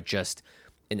losing are just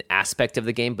an aspect of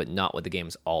the game, but not what the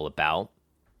game's all about.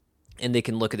 And they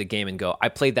can look at the game and go, I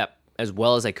played that as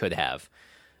well as I could have.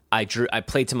 I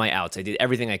played to my outs. I did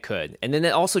everything I could. And then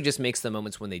it also just makes the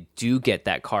moments when they do get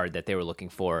that card that they were looking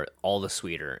for all the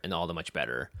sweeter and all the much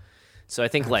better. So I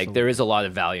think like there is a lot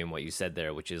of value in what you said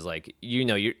there, which is like,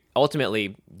 you're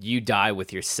ultimately you die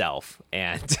with yourself,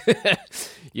 and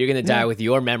you're going to die with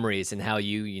your memories and how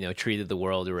you treated the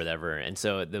world or whatever. And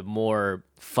so the more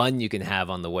fun you can have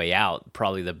on the way out,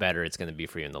 probably the better it's going to be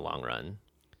for you in the long run.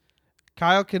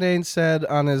 Kyle Kinane said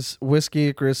on his Whiskey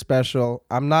Icarus special,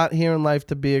 I'm not here in life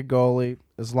to be a goalie.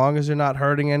 As long as you're not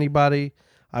hurting anybody,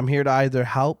 I'm here to either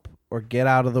help or get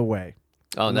out of the way.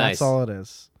 Oh, and nice. That's all it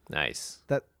is. Nice.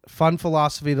 That fun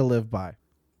philosophy to live by.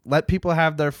 Let people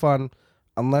have their fun,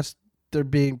 unless they're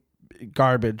being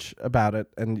garbage about it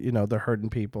and, they're hurting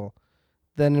people.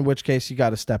 Then in which case you got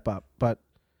to step up. But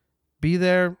be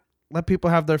there, let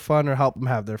people have their fun or help them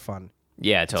have their fun.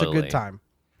 Yeah, totally. It's a good time.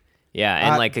 Yeah,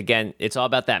 and like again, it's all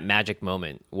about that magic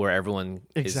moment where everyone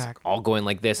is all going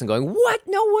like this and going, "What?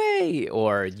 No way!"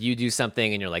 Or you do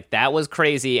something and you're like, "That was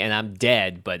crazy," and I'm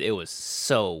dead, but it was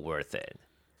so worth it.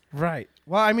 Right.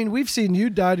 Well, I mean, we've seen you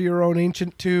die to your own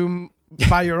ancient tomb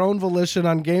by your own volition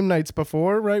on game nights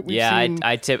before, right?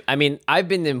 I mean, I've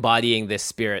been embodying this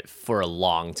spirit for a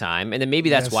long time, and then maybe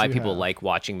that's why people like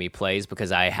watching me play, is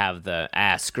because I have the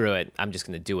screw it, I'm just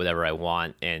going to do whatever I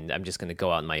want, and I'm just going to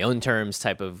go out on my own terms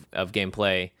type of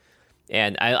gameplay.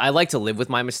 And I like to live with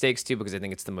my mistakes too, because I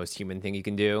think it's the most human thing you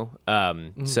can do.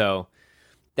 So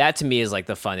that to me is like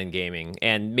the fun in gaming,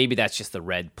 and maybe that's just the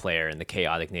red player and the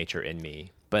chaotic nature in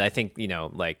me. But I think,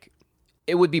 like,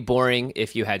 it would be boring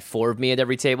if you had 4 of me at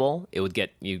every table. You'd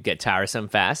get tiresome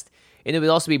fast. And it would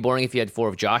also be boring if you had 4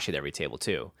 of Josh at every table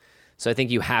too. So I think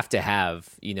you have to have,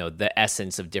 the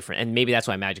essence of different, and maybe that's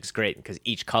why Magic's great, because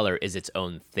each color is its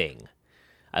own thing.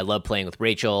 I love playing with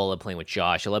Rachel, I love playing with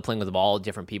Josh, I love playing with all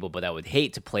different people, but I would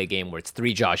hate to play a game where it's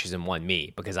 3 Joshes and 1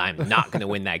 me, because I'm not going to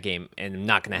win that game, and I'm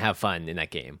not going to have fun in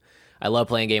that game. I love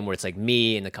playing a game where it's like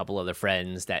me and a couple other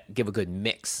friends that give a good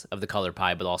mix of the color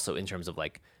pie, but also in terms of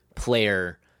like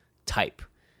player type.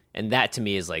 And that to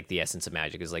me is like the essence of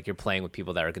Magic, is like you're playing with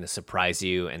people that are going to surprise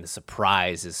you, and the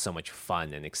surprise is so much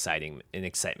fun and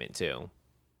excitement too.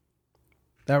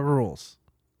 That rules.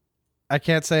 I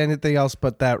can't say anything else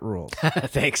but that rules.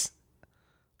 Thanks.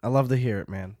 I love to hear it,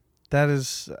 man. That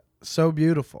is so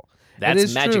beautiful.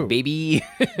 That's Magic, true. Baby.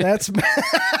 That's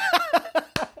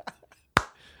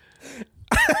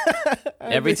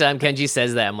Every time Kenji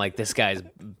says that, I'm like, this guy's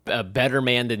a better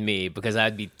man than me, because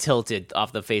I'd be tilted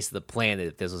off the face of the planet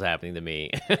if this was happening to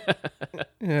me.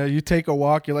 Yeah, you take a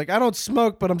walk, you're like, I don't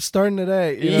smoke, but I'm starting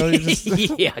today.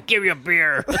 Yeah, give me a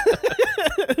beer.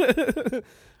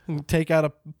 And take out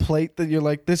a plate that you're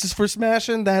like, this is for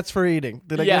smashing, that's for eating.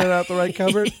 Did I get it out the right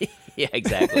cupboard? Yeah,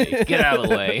 exactly. Get out of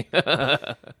the way.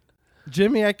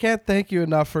 Jimmy, I can't thank you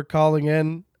enough for calling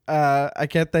in. I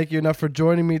can't thank you enough for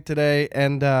joining me today.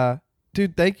 And,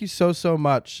 dude, thank you so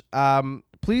much.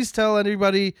 Please tell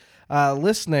anybody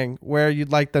listening where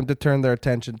you'd like them to turn their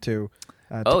attention to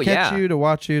catch you, to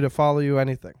watch you, to follow you,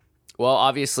 anything. Well,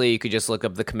 obviously, you could just look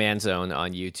up the Command Zone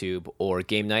on YouTube, or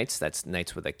Game Nights. That's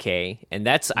Nights with a K. And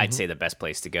that's, I'd say, the best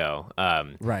place to go.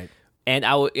 Right. And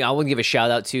I would give a shout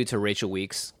out to Rachel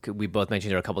Weeks. We both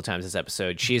mentioned her a couple times this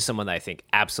episode. She is someone that I think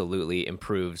absolutely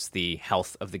improves the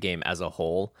health of the game as a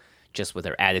whole, just with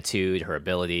her attitude, her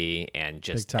ability, and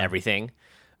just everything.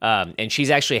 And she's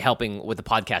actually helping with the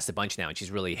podcast a bunch now, and she's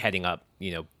really heading up,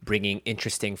 bringing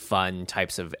interesting, fun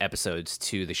types of episodes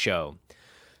to the show.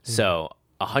 So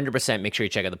 100% make sure you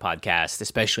check out the podcast,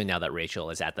 especially now that Rachel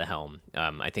is at the helm.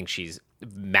 I think she's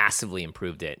massively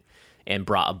improved it and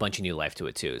brought a bunch of new life to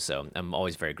it too. So I'm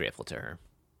always very grateful to her.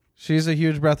 She's a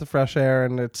huge breath of fresh air,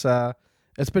 and it's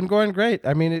been going great.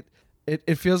 I mean,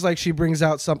 it feels like she brings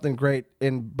out something great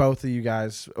in both of you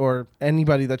guys, or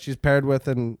anybody that she's paired with.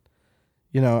 And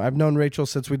I've known Rachel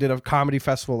since we did a comedy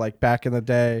festival like back in the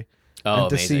day. Oh, and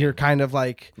to amazing. see her kind of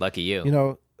like, lucky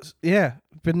you. Yeah,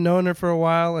 been knowing her for a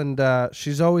while, and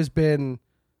she's always been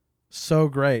so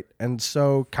great and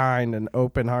so kind and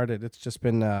open-hearted. It's just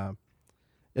been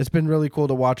really cool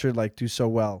to watch her like do so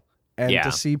well, and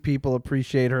to see people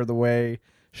appreciate her the way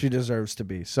she deserves to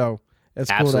be. So it's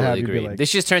absolutely cool to have agree. You be like,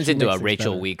 this just turns into a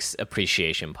Rachel better. Weeks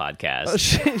appreciation podcast.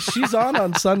 She's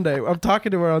on Sunday. I'm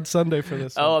talking to her on Sunday for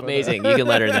this. Oh, amazing! You can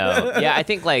let her know. Yeah, I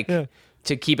think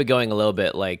to keep it going a little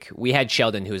bit, like we had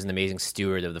Sheldon, who's an amazing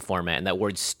steward of the format, and that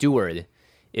word steward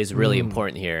is really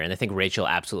important here. And I think Rachel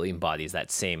absolutely embodies that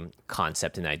same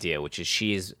concept and idea, which is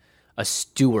she's a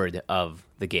steward of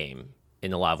the game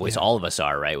in a lot of ways. All of us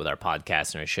are, right, with our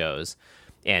podcasts and our shows.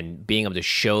 And being able to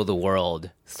show the world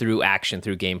through action,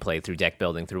 through gameplay, through deck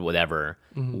building, through whatever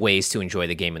ways to enjoy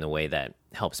the game in a way that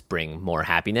helps bring more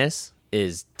happiness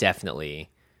is definitely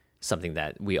something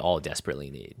that we all desperately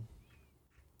need.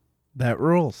 That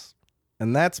rules.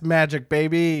 And that's Magic,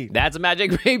 baby. That's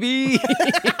Magic, baby.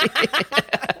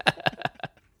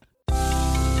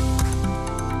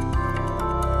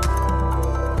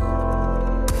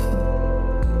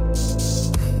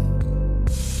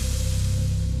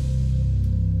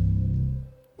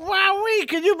 Wowee,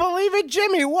 can you believe it?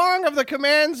 Jimmy Wong of the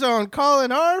Command Zone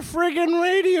calling our friggin'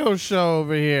 radio show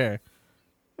over here.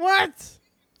 What?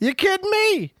 You kidding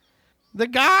me? The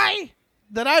guy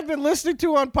that I've been listening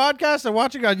to on podcasts and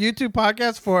watching on YouTube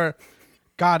podcasts for,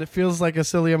 God, it feels like a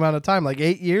silly amount of time, like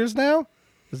 8 years now?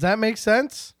 Does that make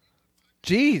sense?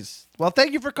 Jeez. Well,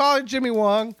 thank you for calling, Jimmy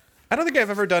Wong. I don't think I've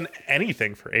ever done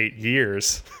anything for 8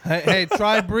 years. Hey,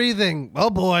 try breathing. Oh,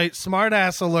 boy, smart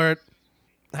ass alert.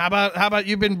 How about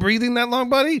you been breathing that long,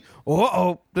 buddy?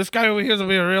 This guy over here's gonna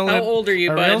be a real. How old are you,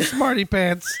 bud? Real smarty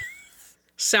pants.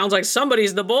 Sounds like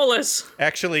somebody's the bolus.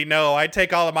 Actually, no. I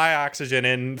take all of my oxygen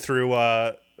in through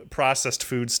processed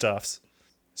foodstuffs.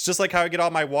 It's just like how I get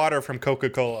all my water from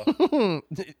Coca-Cola.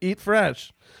 Eat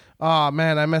fresh. Oh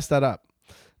man, I messed that up.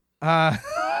 I'm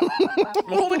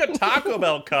holding a Taco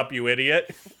Bell cup, you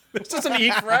idiot. This doesn't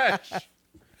eat fresh.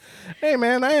 Hey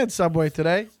man, I had Subway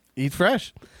today. Eat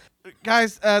fresh.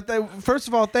 Guys, first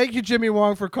of all, thank you, Jimmy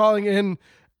Wong, for calling in.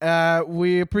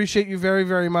 We appreciate you very,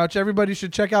 very much. Everybody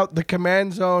should check out the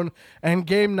Command Zone and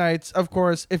game nights, of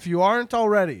course, if you aren't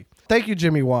already. Thank you,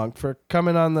 Jimmy Wong, for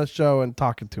coming on the show and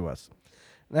talking to us.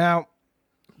 Now,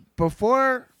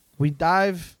 before we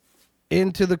dive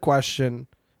into the question,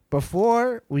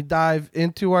 before we dive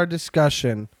into our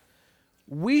discussion,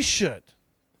 we should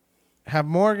have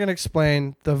Morgan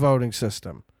explain the voting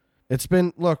system. It's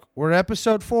been, look, we're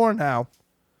episode 4 now.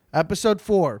 Episode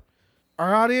 4.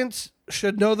 Our audience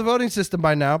should know the voting system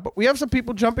by now, but we have some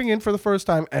people jumping in for the first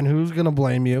time, and who's going to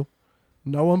blame you?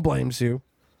 No one blames you.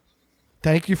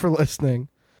 Thank you for listening.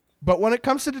 But when it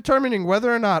comes to determining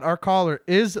whether or not our caller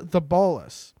is the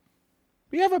bolus,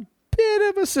 we have a bit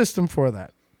of a system for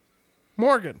that.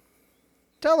 Morgan,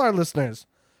 tell our listeners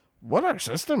what our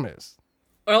system is.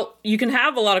 Well, you can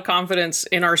have a lot of confidence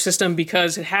in our system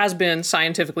because it has been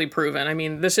scientifically proven. I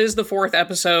mean, this is the 4th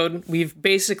episode. We've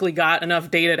basically got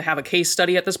enough data to have a case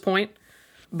study at this point.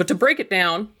 But to break it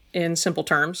down in simple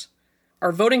terms,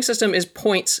 our voting system is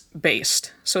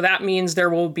points-based. So that means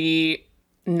there will be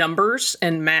numbers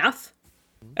and math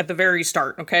at the very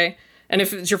start, okay? And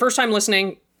if it's your first time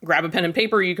listening, grab a pen and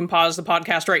paper. You can pause the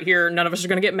podcast right here. None of us are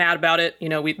going to get mad about it. You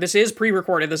know, this is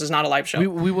pre-recorded. This is not a live show.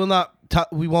 We will not.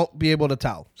 We won't be able to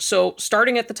tell. So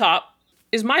starting at the top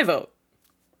is my vote.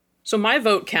 So my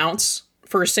vote counts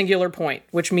for a singular point,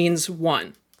 which means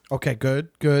 1. Okay, good.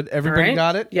 Everybody right.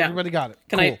 got it? Yeah. Everybody got it.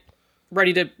 Can I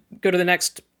ready to go to the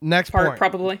next part, point.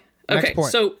 probably? Next Okay,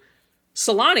 point. so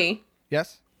Solani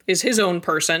Yes? is his own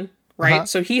person, right? Uh-huh.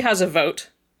 So he has a vote,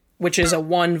 which is a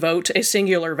 1 vote, a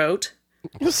singular vote.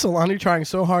 Solani trying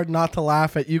so hard not to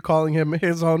laugh at you calling him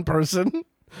his own person.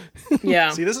 Yeah.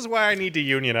 See, this is why I need to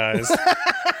unionize.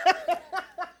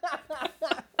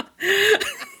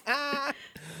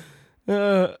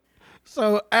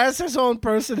 So as his own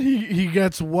person, he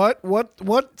gets what?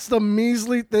 What's the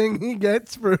measly thing he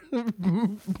gets for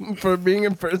for being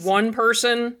in person? 1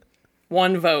 person,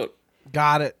 1 vote.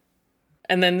 Got it.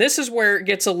 And then this is where it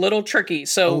gets a little tricky.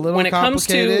 So when it comes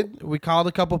to complicated. We called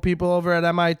a couple people over at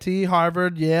MIT,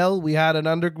 Harvard, Yale. We had an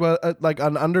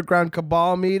underground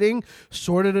cabal meeting,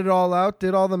 sorted it all out,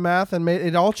 did all the math, and made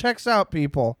it all checks out.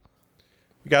 People,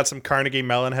 We got some Carnegie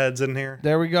Mellon heads in here.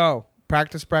 there we go.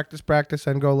 Practice,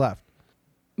 and go left.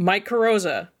 Mike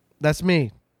Carrozza, That's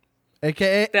me,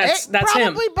 aka That's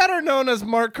probably him. better known as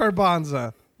Mark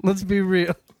Carbanza. Let's be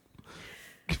real.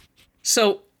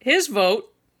 so his vote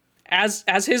as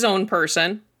his own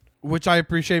person Which I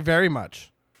appreciate very much.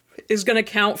 is going to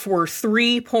count for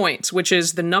 3 points, which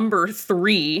is the number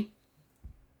 3.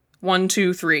 1,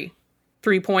 2, 3.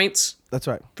 3 points, That's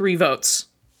right. 3 votes,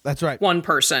 That's right. 1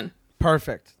 person.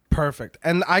 Perfect.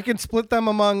 And I can split them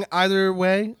among either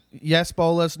way. Yes,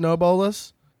 bolus, no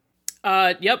bolus.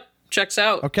 Yep, checks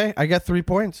out. Okay, I get 3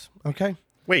 points. Okay.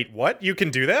 Wait, what? You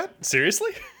can do that?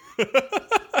 Seriously?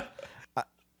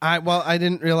 I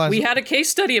didn't realize We had a case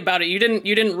study about it. You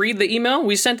didn't read the email?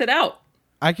 We sent it out.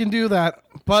 I can do that,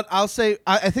 but I'll say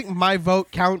I think my vote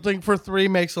counting for 3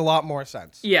 makes a lot more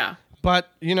sense. Yeah.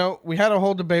 But we had a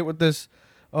whole debate with this.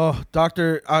 Oh,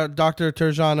 Dr.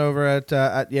 Turjan over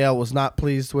at Yale was not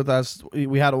pleased with us.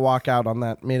 We had to walk out on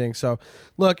that meeting. So,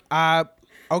 look,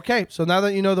 okay. So now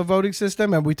that you know the voting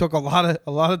system, and we took a lot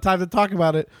of time to talk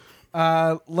about it,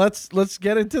 let's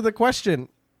get into the question.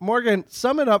 Morgan,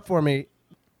 sum it up for me.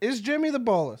 Is Jimmy the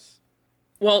bolus?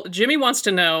 Well, Jimmy wants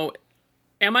to know,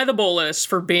 am I the bolus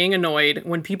for being annoyed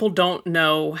when people don't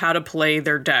know how to play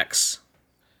their decks?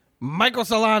 Michael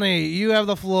Solani, you have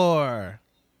the floor.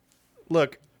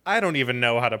 Look, I don't even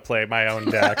know how to play my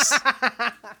own decks.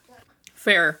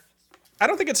 Fair. I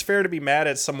don't think it's fair to be mad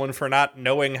at someone for not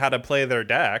knowing how to play their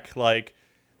deck. Like,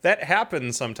 that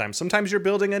happens sometimes. Sometimes you're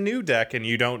building a new deck and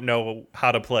you don't know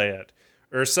how to play it.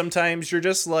 Or sometimes you're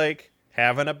just, like,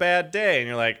 having a bad day and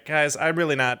you're like, guys, I'm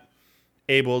really not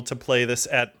able to play this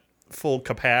at full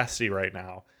capacity right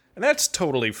now. And that's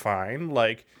totally fine.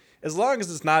 Like, as long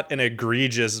as it's not an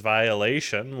egregious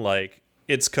violation, like,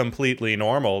 it's completely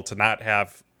normal to not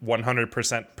have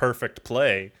 100% perfect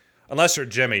play Unless you're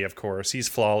Jimmy, of course. He's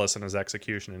flawless in his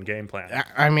execution and game plan.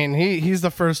 I mean, he's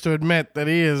the first to admit that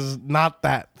he is not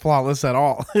that flawless at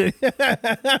all.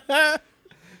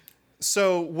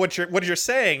 So what you're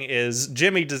saying is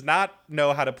Jimmy does not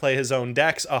know how to play his own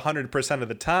decks 100% of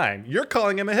the time. You're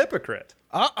calling him a hypocrite.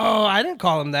 Uh-oh, I didn't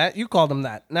call him that. You called him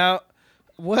that. Now,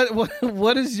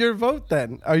 what is your vote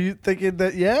then? Are you thinking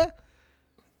that, yeah?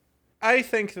 I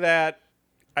think that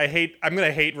I'm going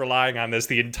to hate relying on this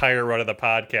the entire run of the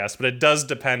podcast, but it does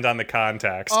depend on the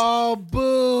context. Oh,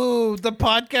 boo. The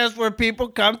podcast where people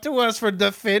come to us for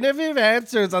definitive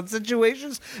answers on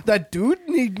situations that do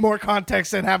need more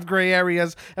context and have gray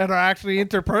areas and are actually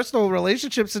interpersonal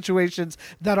relationship situations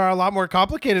that are a lot more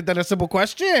complicated than a simple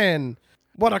question.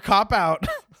 What a cop-out.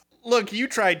 Look, you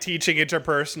tried teaching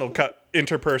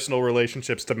interpersonal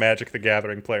relationships to Magic the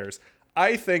Gathering players.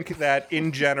 I think that,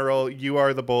 in general, you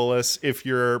are the bolus if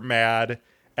you're mad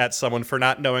at someone for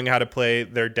not knowing how to play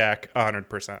their deck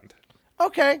 100%.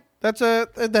 Okay, that's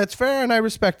fair, and I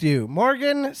respect you.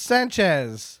 Morgan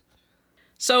Sanchez.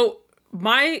 So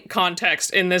my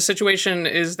context in this situation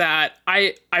is that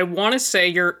I want to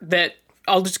say that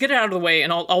I'll just get it out of the way,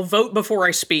 and I'll vote before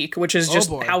I speak, which is just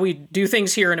how we do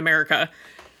things here in America.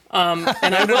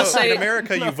 And I will say, in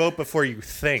America, you vote before you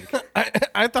think.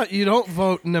 I thought you don't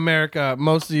vote in America,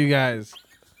 most of you guys.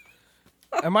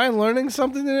 Am I learning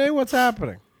something today? What's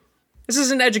happening? This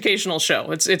is an educational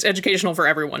show. It's educational for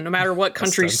everyone, no matter what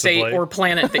country, state, or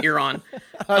planet that you're on.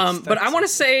 But I want to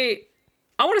say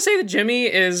that Jimmy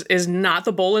is not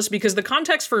the bolus, because the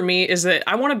context for me is that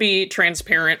I want to be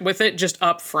transparent with it, just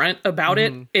up front about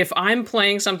it. If I'm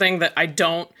playing something that I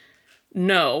don't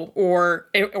know, or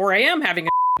I am having a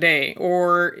day,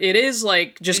 or it is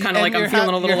like just kind of like I'm feeling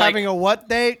a little you're like having a what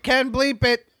day? Can bleep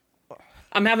it.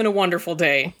 I'm having a wonderful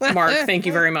day, Mark. Thank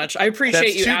you very much. I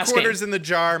appreciate you asking. That's 2 quarters in the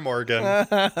jar, Morgan.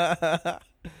 Yeah,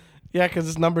 because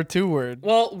it's number 2 word.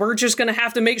 Well, we're just going to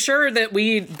have to make sure that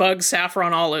we bug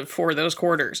Saffron Olive for those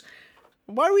quarters.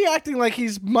 Why are we acting like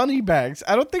he's money bags?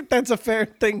 I don't think that's a fair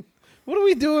thing. What are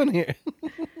we doing here?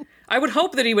 I would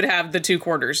hope that he would have the 2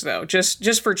 quarters, though,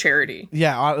 just for charity.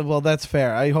 Yeah, well, that's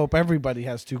fair. I hope everybody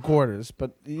has 2 quarters,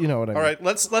 but you know what I mean. All right,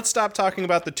 let's stop talking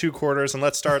about the 2 quarters and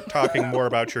let's start talking more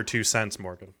about your 2 cents,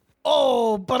 Morgan.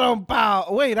 Oh, but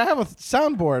wait, I have a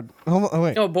soundboard. Hold on,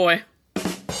 wait. Oh boy,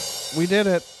 we did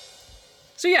it.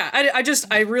 So yeah,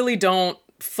 I really don't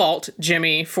fault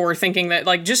Jimmy for thinking that,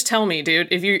 like, just tell me, dude,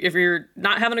 if you're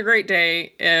not having a great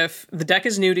day, if the deck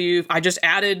is new to you, I just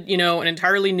added, an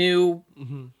entirely new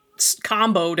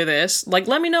combo to this, like,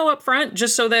 let me know up front,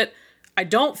 just so that I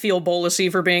don't feel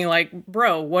bolusy for being like,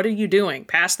 bro, what are you doing?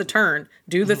 Pass the turn,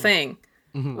 do the thing,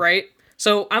 right?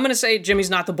 So I'm gonna say Jimmy's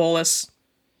not the bolus.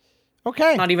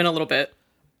 Okay, not even a little bit.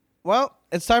 Well,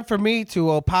 it's time for me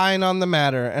to opine on the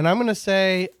matter, and I'm gonna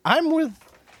say I'm with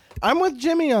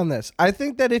Jimmy on this. I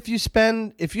think that if you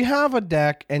have a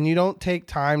deck and you don't take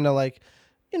time to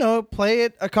play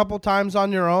it a couple times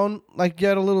on your own, like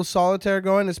get a little solitaire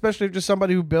going, especially if you're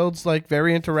somebody who builds like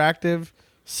very interactive,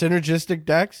 synergistic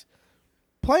decks,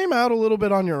 play them out a little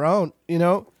bit on your own,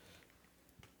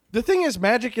 The thing is,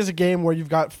 Magic is a game where you've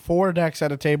got 4 decks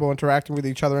at a table interacting with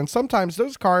each other, and sometimes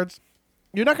those cards,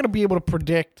 you're not going to be able to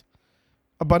predict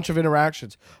a bunch of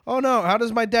interactions. Oh no, how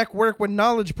does my deck work when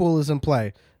Knowledge Pool is in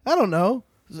play? I don't know.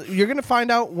 You're going to find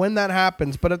out when that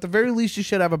happens, but at the very least, you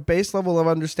should have a base level of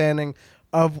understanding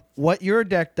of what your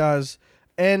deck does,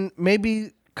 and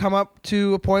maybe come up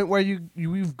to a point where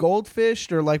you've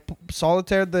goldfished or like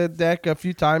solitaired the deck a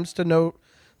few times to note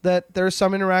that there are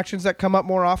some interactions that come up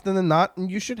more often than not,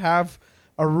 and you should have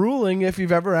a ruling if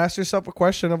you've ever asked yourself a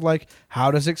question of like,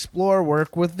 how does Explore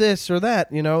work with this or that?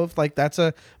 If like that's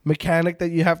a mechanic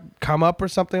that you have come up or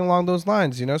something along those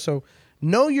lines, So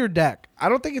know your deck. I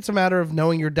don't think it's a matter of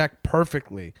knowing your deck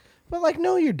perfectly, but like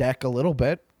know your deck a little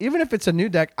bit. Even if it's a new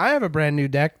deck, I have a brand new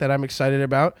deck that I'm excited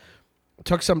about.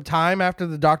 Took some time after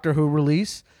the Doctor Who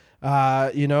release.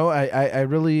 I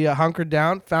really hunkered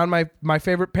down, found my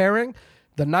favorite pairing,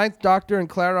 the 9th Doctor and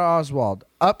Clara Oswald.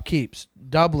 Upkeeps,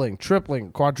 doubling,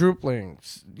 tripling, quadrupling,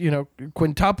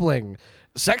 quintupling,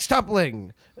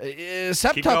 sextupling,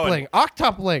 septupling,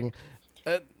 octupling.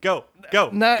 Go.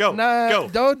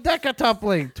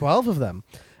 Dodecatupling. 12 of them.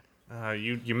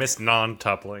 You missed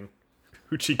non-tupling.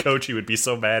 Hoochie Kochi would be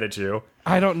so mad at you.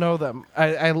 I don't know them.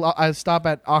 I stop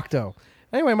at Octo.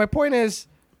 Anyway, my point is,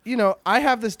 I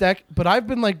have this deck, but I've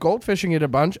been like goldfishing it a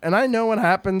bunch, and I know what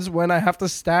happens when I have to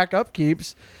stack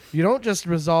upkeeps. You don't just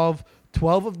resolve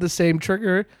 12 of the same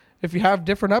trigger. If you have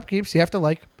different upkeeps, you have to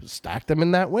like stack them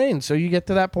in that way, and so you get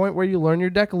to that point where you learn your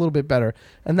deck a little bit better.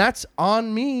 And that's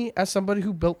on me as somebody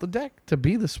who built the deck to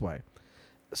be this way.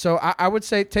 So I would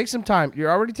say take some time.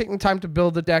 You're already taking time to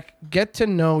build the deck. Get to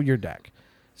know your deck.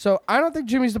 So I don't think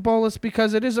Jimmy's the bolus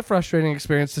because it is a frustrating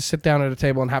experience to sit down at a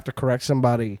table and have to correct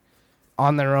somebody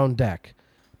on their own deck.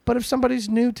 But if somebody's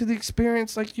new to the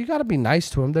experience, like, you got to be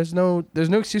nice to them. There's no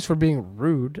excuse for being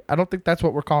rude. I don't think that's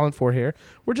what we're calling for here.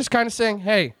 We're just kind of saying,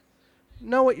 hey,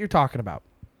 know what you're talking about.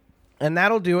 And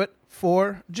that'll do it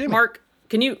for Jimmy. Mark,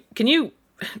 can you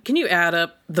add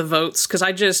up the votes? Because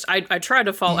I tried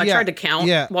to follow. I tried to count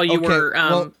while you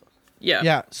were.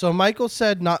 Yeah. So Michael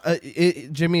said not.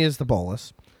 Jimmy is the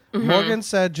bolus. Mm-hmm. Morgan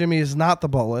said Jimmy is not the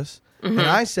bolus, and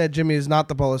I said Jimmy is not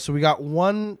the bolus. So we got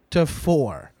 1 to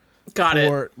 4. Got it.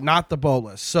 For not the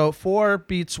bolus. So 4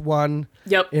 beats 1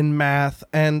 in math.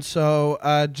 And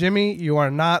so, Jimmy, you are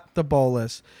not the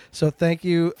bolus. So thank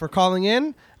you for calling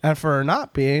in and for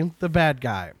not being the bad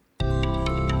guy.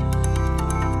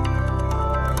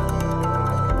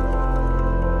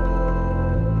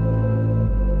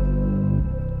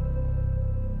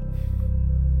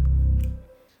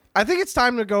 I think it's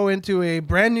time to go into a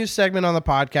brand new segment on the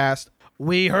podcast.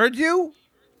 We heard you.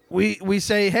 We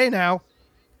say, hey now.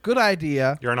 Good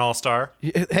idea. You're an all-star.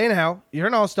 Hey now, you're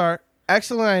an all-star.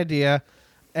 Excellent idea.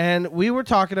 And we were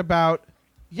talking about,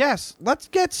 yes, let's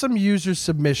get some user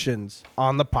submissions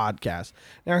on the podcast.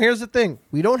 Now, here's the thing.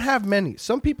 We don't have many.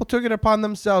 Some people took it upon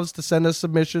themselves to send us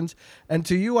submissions. And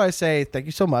to you, I say, thank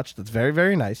you so much. That's very,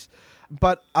 very nice.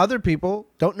 But other people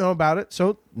don't know about it.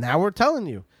 So now we're telling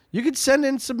you. You can send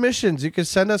in submissions. You can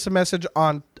send us a message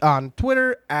on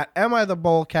Twitter at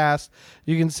AmITheBoldcast.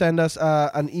 You can send us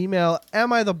an email,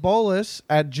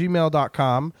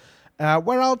 amithebolus@gmail.com,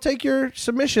 where I'll take your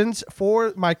submissions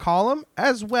for my column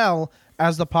as well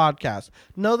as the podcast.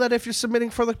 Know that if you're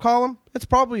submitting for the column, it's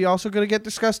probably also going to get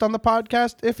discussed on the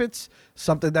podcast if it's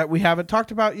something that we haven't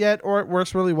talked about yet or it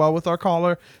works really well with our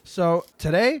caller. So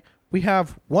today we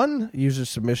have one listener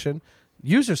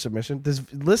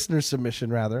submission,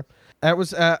 rather. That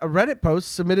was a Reddit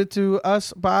post submitted to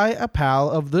us by a pal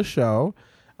of the show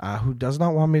who does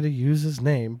not want me to use his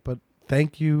name, but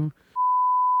thank you.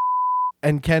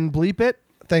 And can bleep it?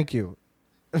 Thank you.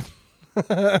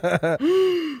 The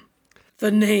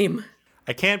name.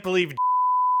 I can't believe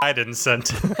Biden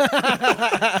sent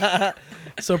it.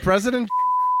 So President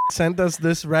sent us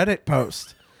this Reddit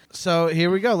post. So here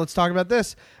we go. Let's talk about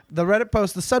this. The Reddit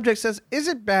post, the subject says, is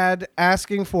it bad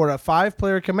asking for a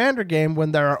 5-player Commander game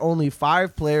when there are only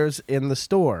 5 players in the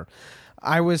store?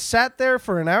 I was sat there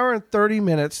for an hour and 30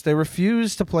 minutes. They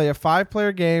refused to play a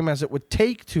 5-player game as it would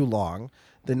take too long.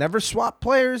 They never swapped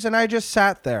players, and I just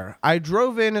sat there. I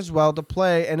drove in as well to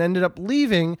play and ended up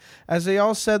leaving as they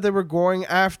all said they were going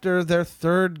after their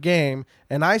 3rd game,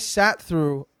 and I sat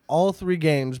through all 3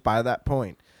 games by that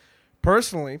point.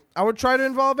 Personally, I would try to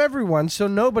involve everyone so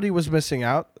nobody was missing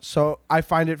out, so I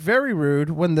find it very rude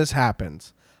when this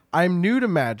happens. I'm new to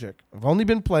Magic. I've only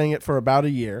been playing it for about a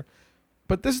year,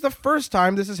 but this is the first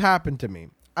time this has happened to me.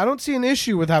 I don't see an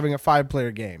issue with having a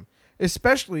 5-player game,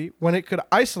 especially when it could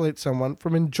isolate someone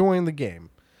from enjoying the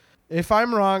game. If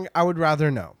I'm wrong, I would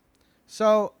rather know.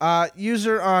 So,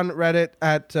 user on Reddit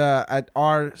at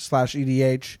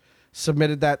r/EDH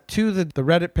submitted that to the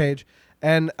Reddit page.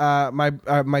 And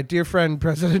my dear friend,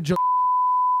 President Joe,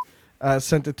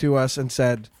 sent it to us and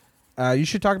said, you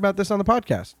should talk about this on the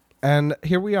podcast. And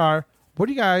here we are. What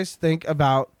do you guys think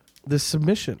about this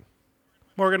submission?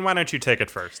 Morgan, why don't you take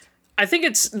it first? I think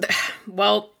it's,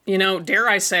 well, dare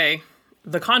I say,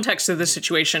 the context of this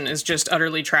situation is just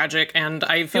utterly tragic. And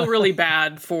I feel really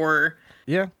bad for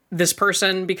this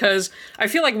person because I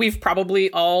feel like we've probably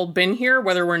all been here,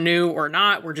 whether we're new or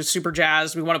not. We're just super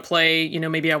jazzed. We want to play,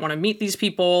 maybe I want to meet these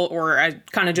people, or I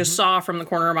kind of just saw from the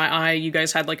corner of my eye, you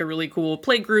guys had like a really cool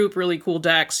play group, really cool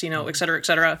decks, et cetera, et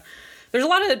cetera. There's a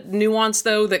lot of nuance,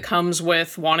 though, that comes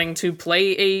with wanting to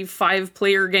play a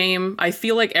 5-player game. I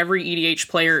feel like every EDH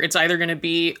player, it's either going to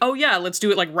be, oh yeah, let's do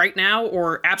it like right now,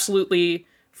 or absolutely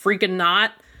freaking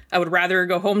not. I would rather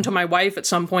go home to my wife at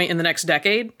some point in the next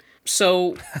decade.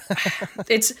 So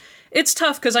it's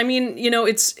tough because,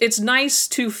 it's nice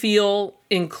to feel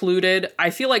included. I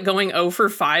feel like going 0 for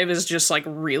 5 is just like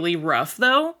really rough,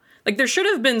 though. Like there should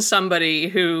have been somebody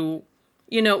who,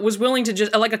 was willing to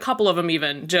just, like a couple of them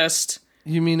even, just...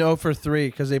 You mean 0 for 3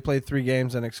 because they played 3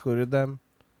 games and excluded them?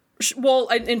 Well,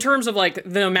 in terms of like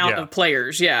the amount of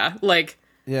players, yeah. Like...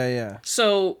 Yeah.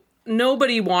 So...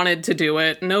 Nobody wanted to do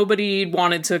it. Nobody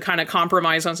wanted to kind of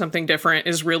compromise on something different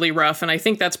is really rough. And I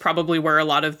think that's probably where a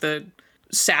lot of the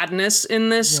sadness in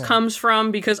this comes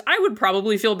from, because I would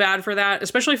probably feel bad for that,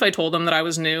 especially if I told them that I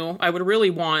was new. I would really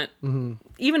want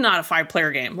even not a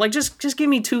 5-player game. Like just give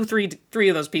me 3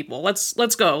 of those people. Let's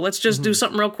go. Let's just do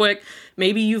something real quick.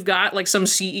 Maybe you've got like some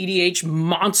CEDH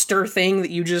monster thing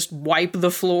that you just wipe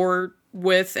the floor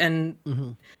with and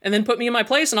then put me in my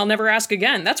place and I'll never ask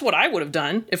again. That's what I would have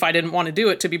done if I didn't want to do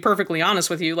it, to be perfectly honest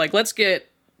with you. Like, let's get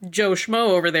Joe Schmo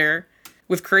over there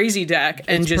with Crazy Deck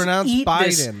and just eat Biden.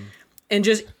 This and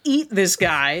just eat this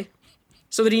guy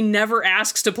so that he never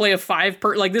asks to play a 5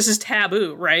 like, this is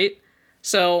taboo, right?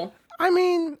 So I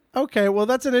mean, okay, well,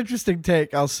 that's an interesting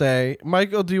take, I'll say.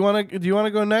 Michael, do you want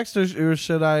to go next, or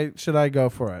should I go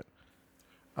for it?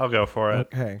 I'll go for it.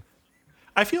 Okay.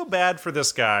 I feel bad for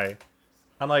this guy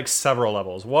on like several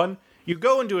levels. One, you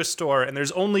go into a store and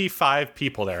there's only 5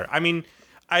 people there. I mean,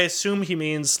 I assume he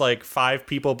means like 5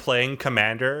 people playing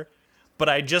Commander, but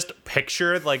I just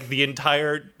picture like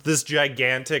this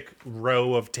gigantic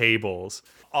row of tables,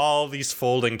 all these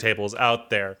folding tables out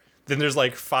there. Then there's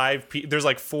like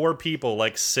 4 people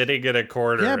like sitting in a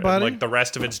corner, yeah, buddy. And like the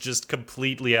rest of it's just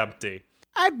completely empty.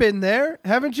 I've been there.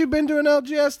 Haven't you been to an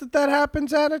LGS that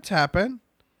happens at? It's happened.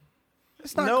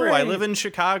 It's not great. I live in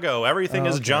Chicago. Everything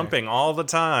is jumping all the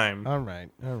time. All right.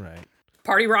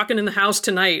 Party rocking in the house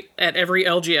tonight at every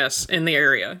LGS in the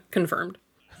area. Confirmed.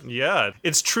 Yeah,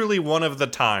 it's truly one of the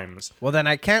times. Well, then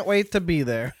I can't wait to be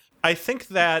there. I think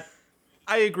that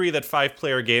I agree that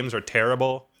 5-player games are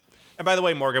terrible. And by the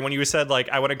way, Morgan, when you said, like,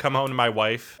 I want to come home to my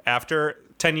wife after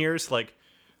 10 years, like,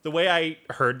 the way I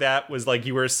heard that was like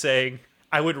you were saying,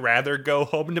 I would rather go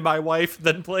home to my wife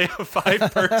than play a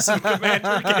 5-person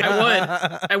Commander game.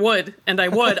 I would.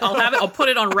 I'll put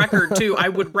it on record, too. I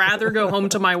would rather go home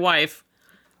to my wife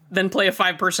than play a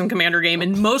 5-person Commander game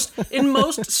in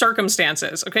most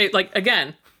circumstances. Okay, like,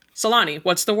 again, Solani,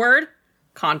 what's the word?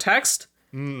 Context.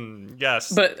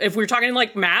 Yes. But if we're talking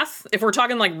like math, if we're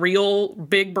talking like real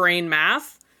big brain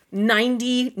math,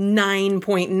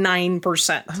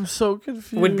 99.9%. I'm so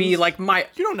confused. Would be like my...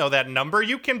 You don't know that number.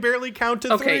 You can barely count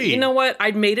to 3. Okay, you know what?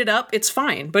 I made it up. It's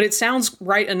fine. But it sounds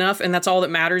right enough, and that's all that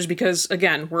matters, because,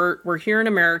 again, we're here in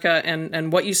America,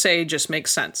 and what you say just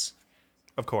makes sense.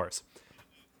 Of course.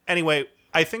 Anyway,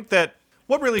 I think that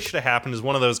what really should have happened is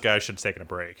one of those guys should have taken a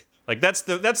break. Like, that's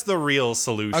the real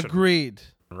solution. Agreed.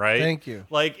 Right? Thank you.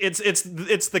 Like,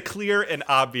 it's the clear and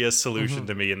obvious solution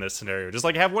to me in this scenario. Just,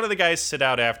 like, have one of the guys sit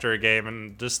out after a game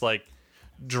and just, like,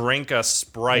 drink a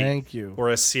Sprite. Thank you. Or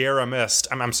a Sierra Mist.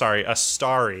 I'm sorry, a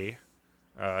Starry.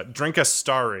 Drink a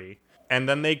Starry. And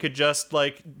then they could just,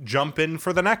 like, jump in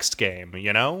for the next game,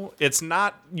 you know? It's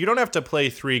not... You don't have to play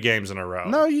 3 games in a row.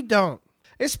 No, you don't.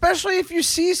 Especially if you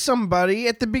see somebody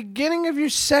at the beginning of your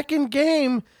second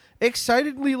game...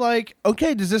 excitedly like,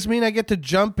 okay, does this mean I get to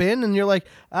jump in? And you're like,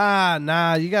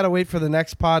 nah, you gotta wait for the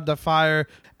next pod to fire.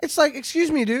 It's like,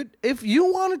 excuse me, dude, if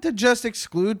you wanted to just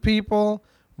exclude people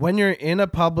when you're in a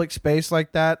public space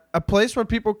like that, a place where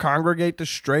people congregate to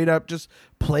straight up just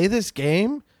play this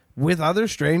game with other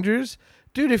strangers,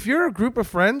 dude, if you're a group of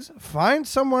friends, find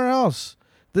somewhere else.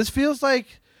 This feels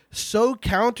like so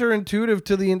counterintuitive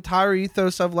to the entire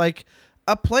ethos of like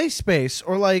a play space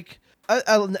or like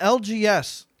an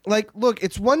LGS. Like, look,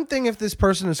 it's one thing if this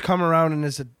person has come around and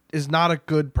is not a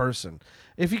good person.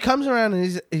 If he comes around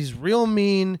and he's real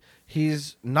mean,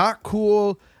 he's not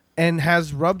cool, and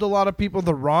has rubbed a lot of people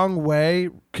the wrong way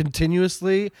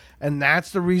continuously, and that's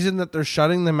the reason that they're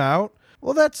shutting them out,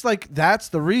 well, that's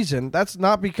the reason. That's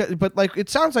not because... But, like,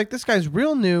 it sounds like this guy's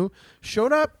real new,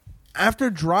 showed up after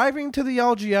driving to the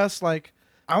LGS, like,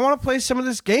 I want to play some of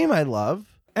this game I love.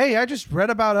 Hey, I just read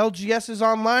about LGSs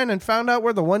online and found out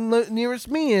where the one nearest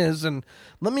me is, and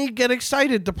let me get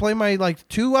excited to play my, like,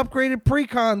 2 upgraded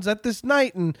precons at this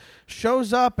night, and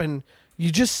shows up, and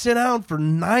you just sit down for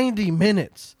 90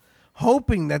 minutes,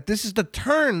 hoping that this is the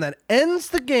turn that ends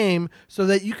the game so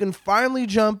that you can finally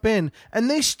jump in, and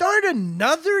they start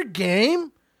another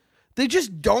game? They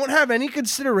just don't have any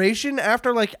consideration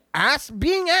after, like,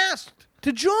 being asked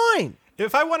to join.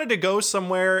 If I wanted to go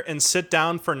somewhere and sit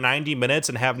down for 90 minutes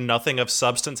and have nothing of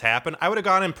substance happen, I would have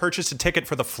gone and purchased a ticket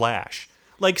for The Flash.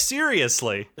 Like,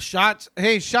 seriously. Shots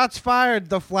fired,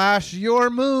 The Flash.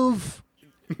 Your move.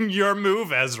 Your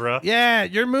move, Ezra. Yeah,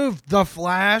 your move, The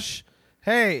Flash.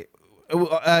 Hey,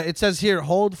 it says here,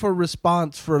 hold for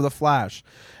response for The Flash.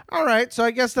 All right, so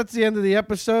I guess that's the end of the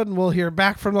episode, and we'll hear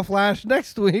back from The Flash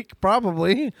next week,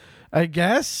 probably, I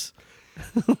guess.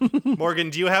 Morgan,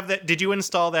 do you have that? Did you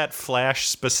install that Flash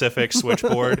specific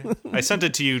switchboard? I sent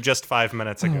it to you just 5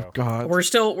 minutes ago. Oh, God. We're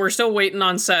still waiting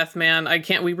on Seth, man.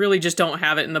 We really just don't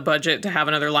have it in the budget to have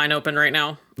another line open right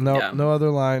now. No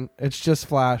other line. It's just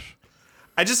Flash.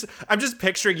 I'm just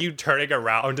picturing you turning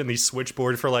around and the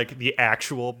switchboard for like the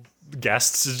actual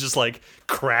guests is just like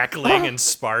crackling and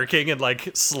sparking and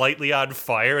like slightly on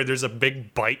fire, and there's a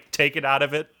big bite taken out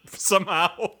of it somehow.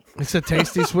 It's a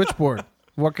tasty switchboard.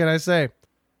 What can I say?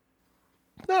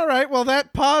 All right, well,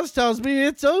 that pause tells me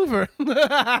it's over.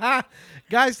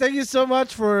 Guys, thank you so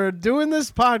much for doing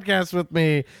this podcast with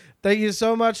me. Thank you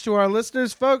so much to our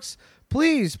listeners. Folks,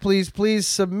 please, please, please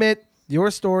submit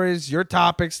your stories, your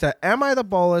topics to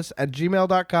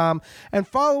amithebolus@gmail.com and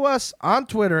follow us on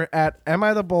Twitter at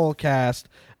amithebolcast.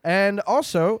 And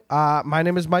also, my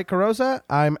name is Mike Carrozza.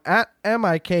 I'm at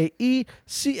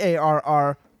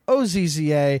MikeCarrozza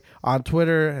on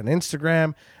Twitter and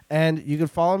Instagram. And you can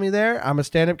follow me there. I'm a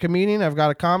stand-up comedian. I've got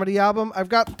a comedy album. I've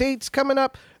got dates coming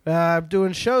up. I'm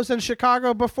doing shows in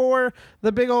Chicago before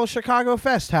the big old Chicago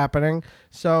Fest happening.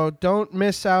 So don't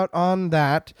miss out on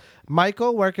that.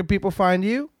 Michael, where can people find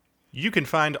you? You can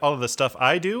find all of the stuff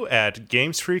I do at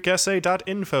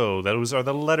gamesfreakessay.info. Those are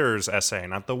the letters essay,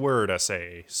 not the word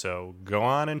essay. So go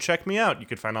on and check me out. You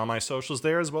can find all my socials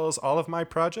there, as well as all of my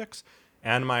projects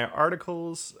and my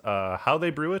articles, How They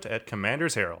Brew It, at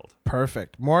Commander's Herald.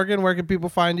 Perfect. Morgan, where can people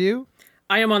find you?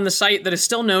 I am on the site that is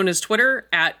still known as Twitter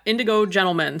at Indigo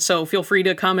Gentleman. So feel free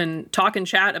to come and talk and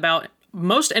chat about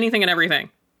most anything and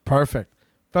everything. Perfect.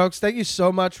 Folks, thank you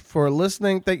so much for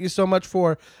listening. Thank you so much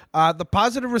for the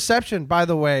positive reception, by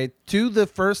the way, to the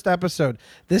first episode.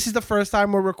 This is the first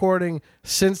time we're recording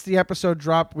since the episode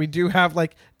dropped. We do have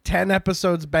like 10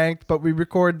 episodes banked, but we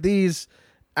record these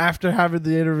after having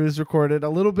the interviews recorded. A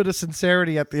little bit of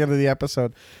sincerity at the end of the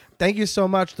episode. Thank you so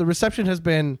much. The reception has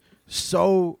been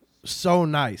so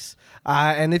nice.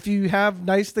 And if you have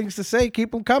nice things to say,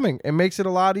 keep them coming. It makes it a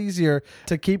lot easier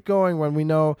to keep going when we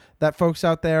know that folks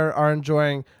out there are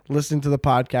enjoying listening to the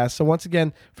podcast. So once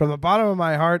again, from the bottom of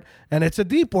my heart, and it's a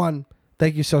deep one,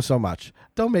 thank you so much.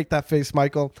 Don't make that face,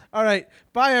 Michael. All right.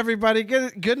 Bye, everybody.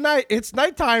 Good night. It's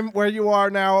nighttime where you are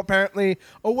now, apparently.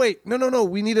 Oh, wait. No.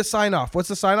 We need a sign off. What's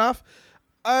the sign off?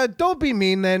 Don't be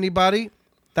mean to anybody.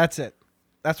 That's it.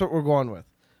 That's what we're going with.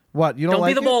 What? You don't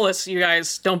like it? Don't be the bolus, you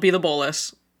guys. Don't be the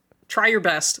bolus. Try your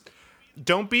best.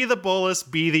 Don't be the bolus,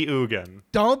 be the Ugin.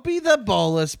 Don't be the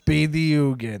bolus, be the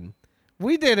Ugin.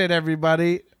 We did it,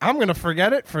 everybody. I'm going to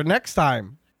forget it for next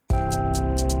time.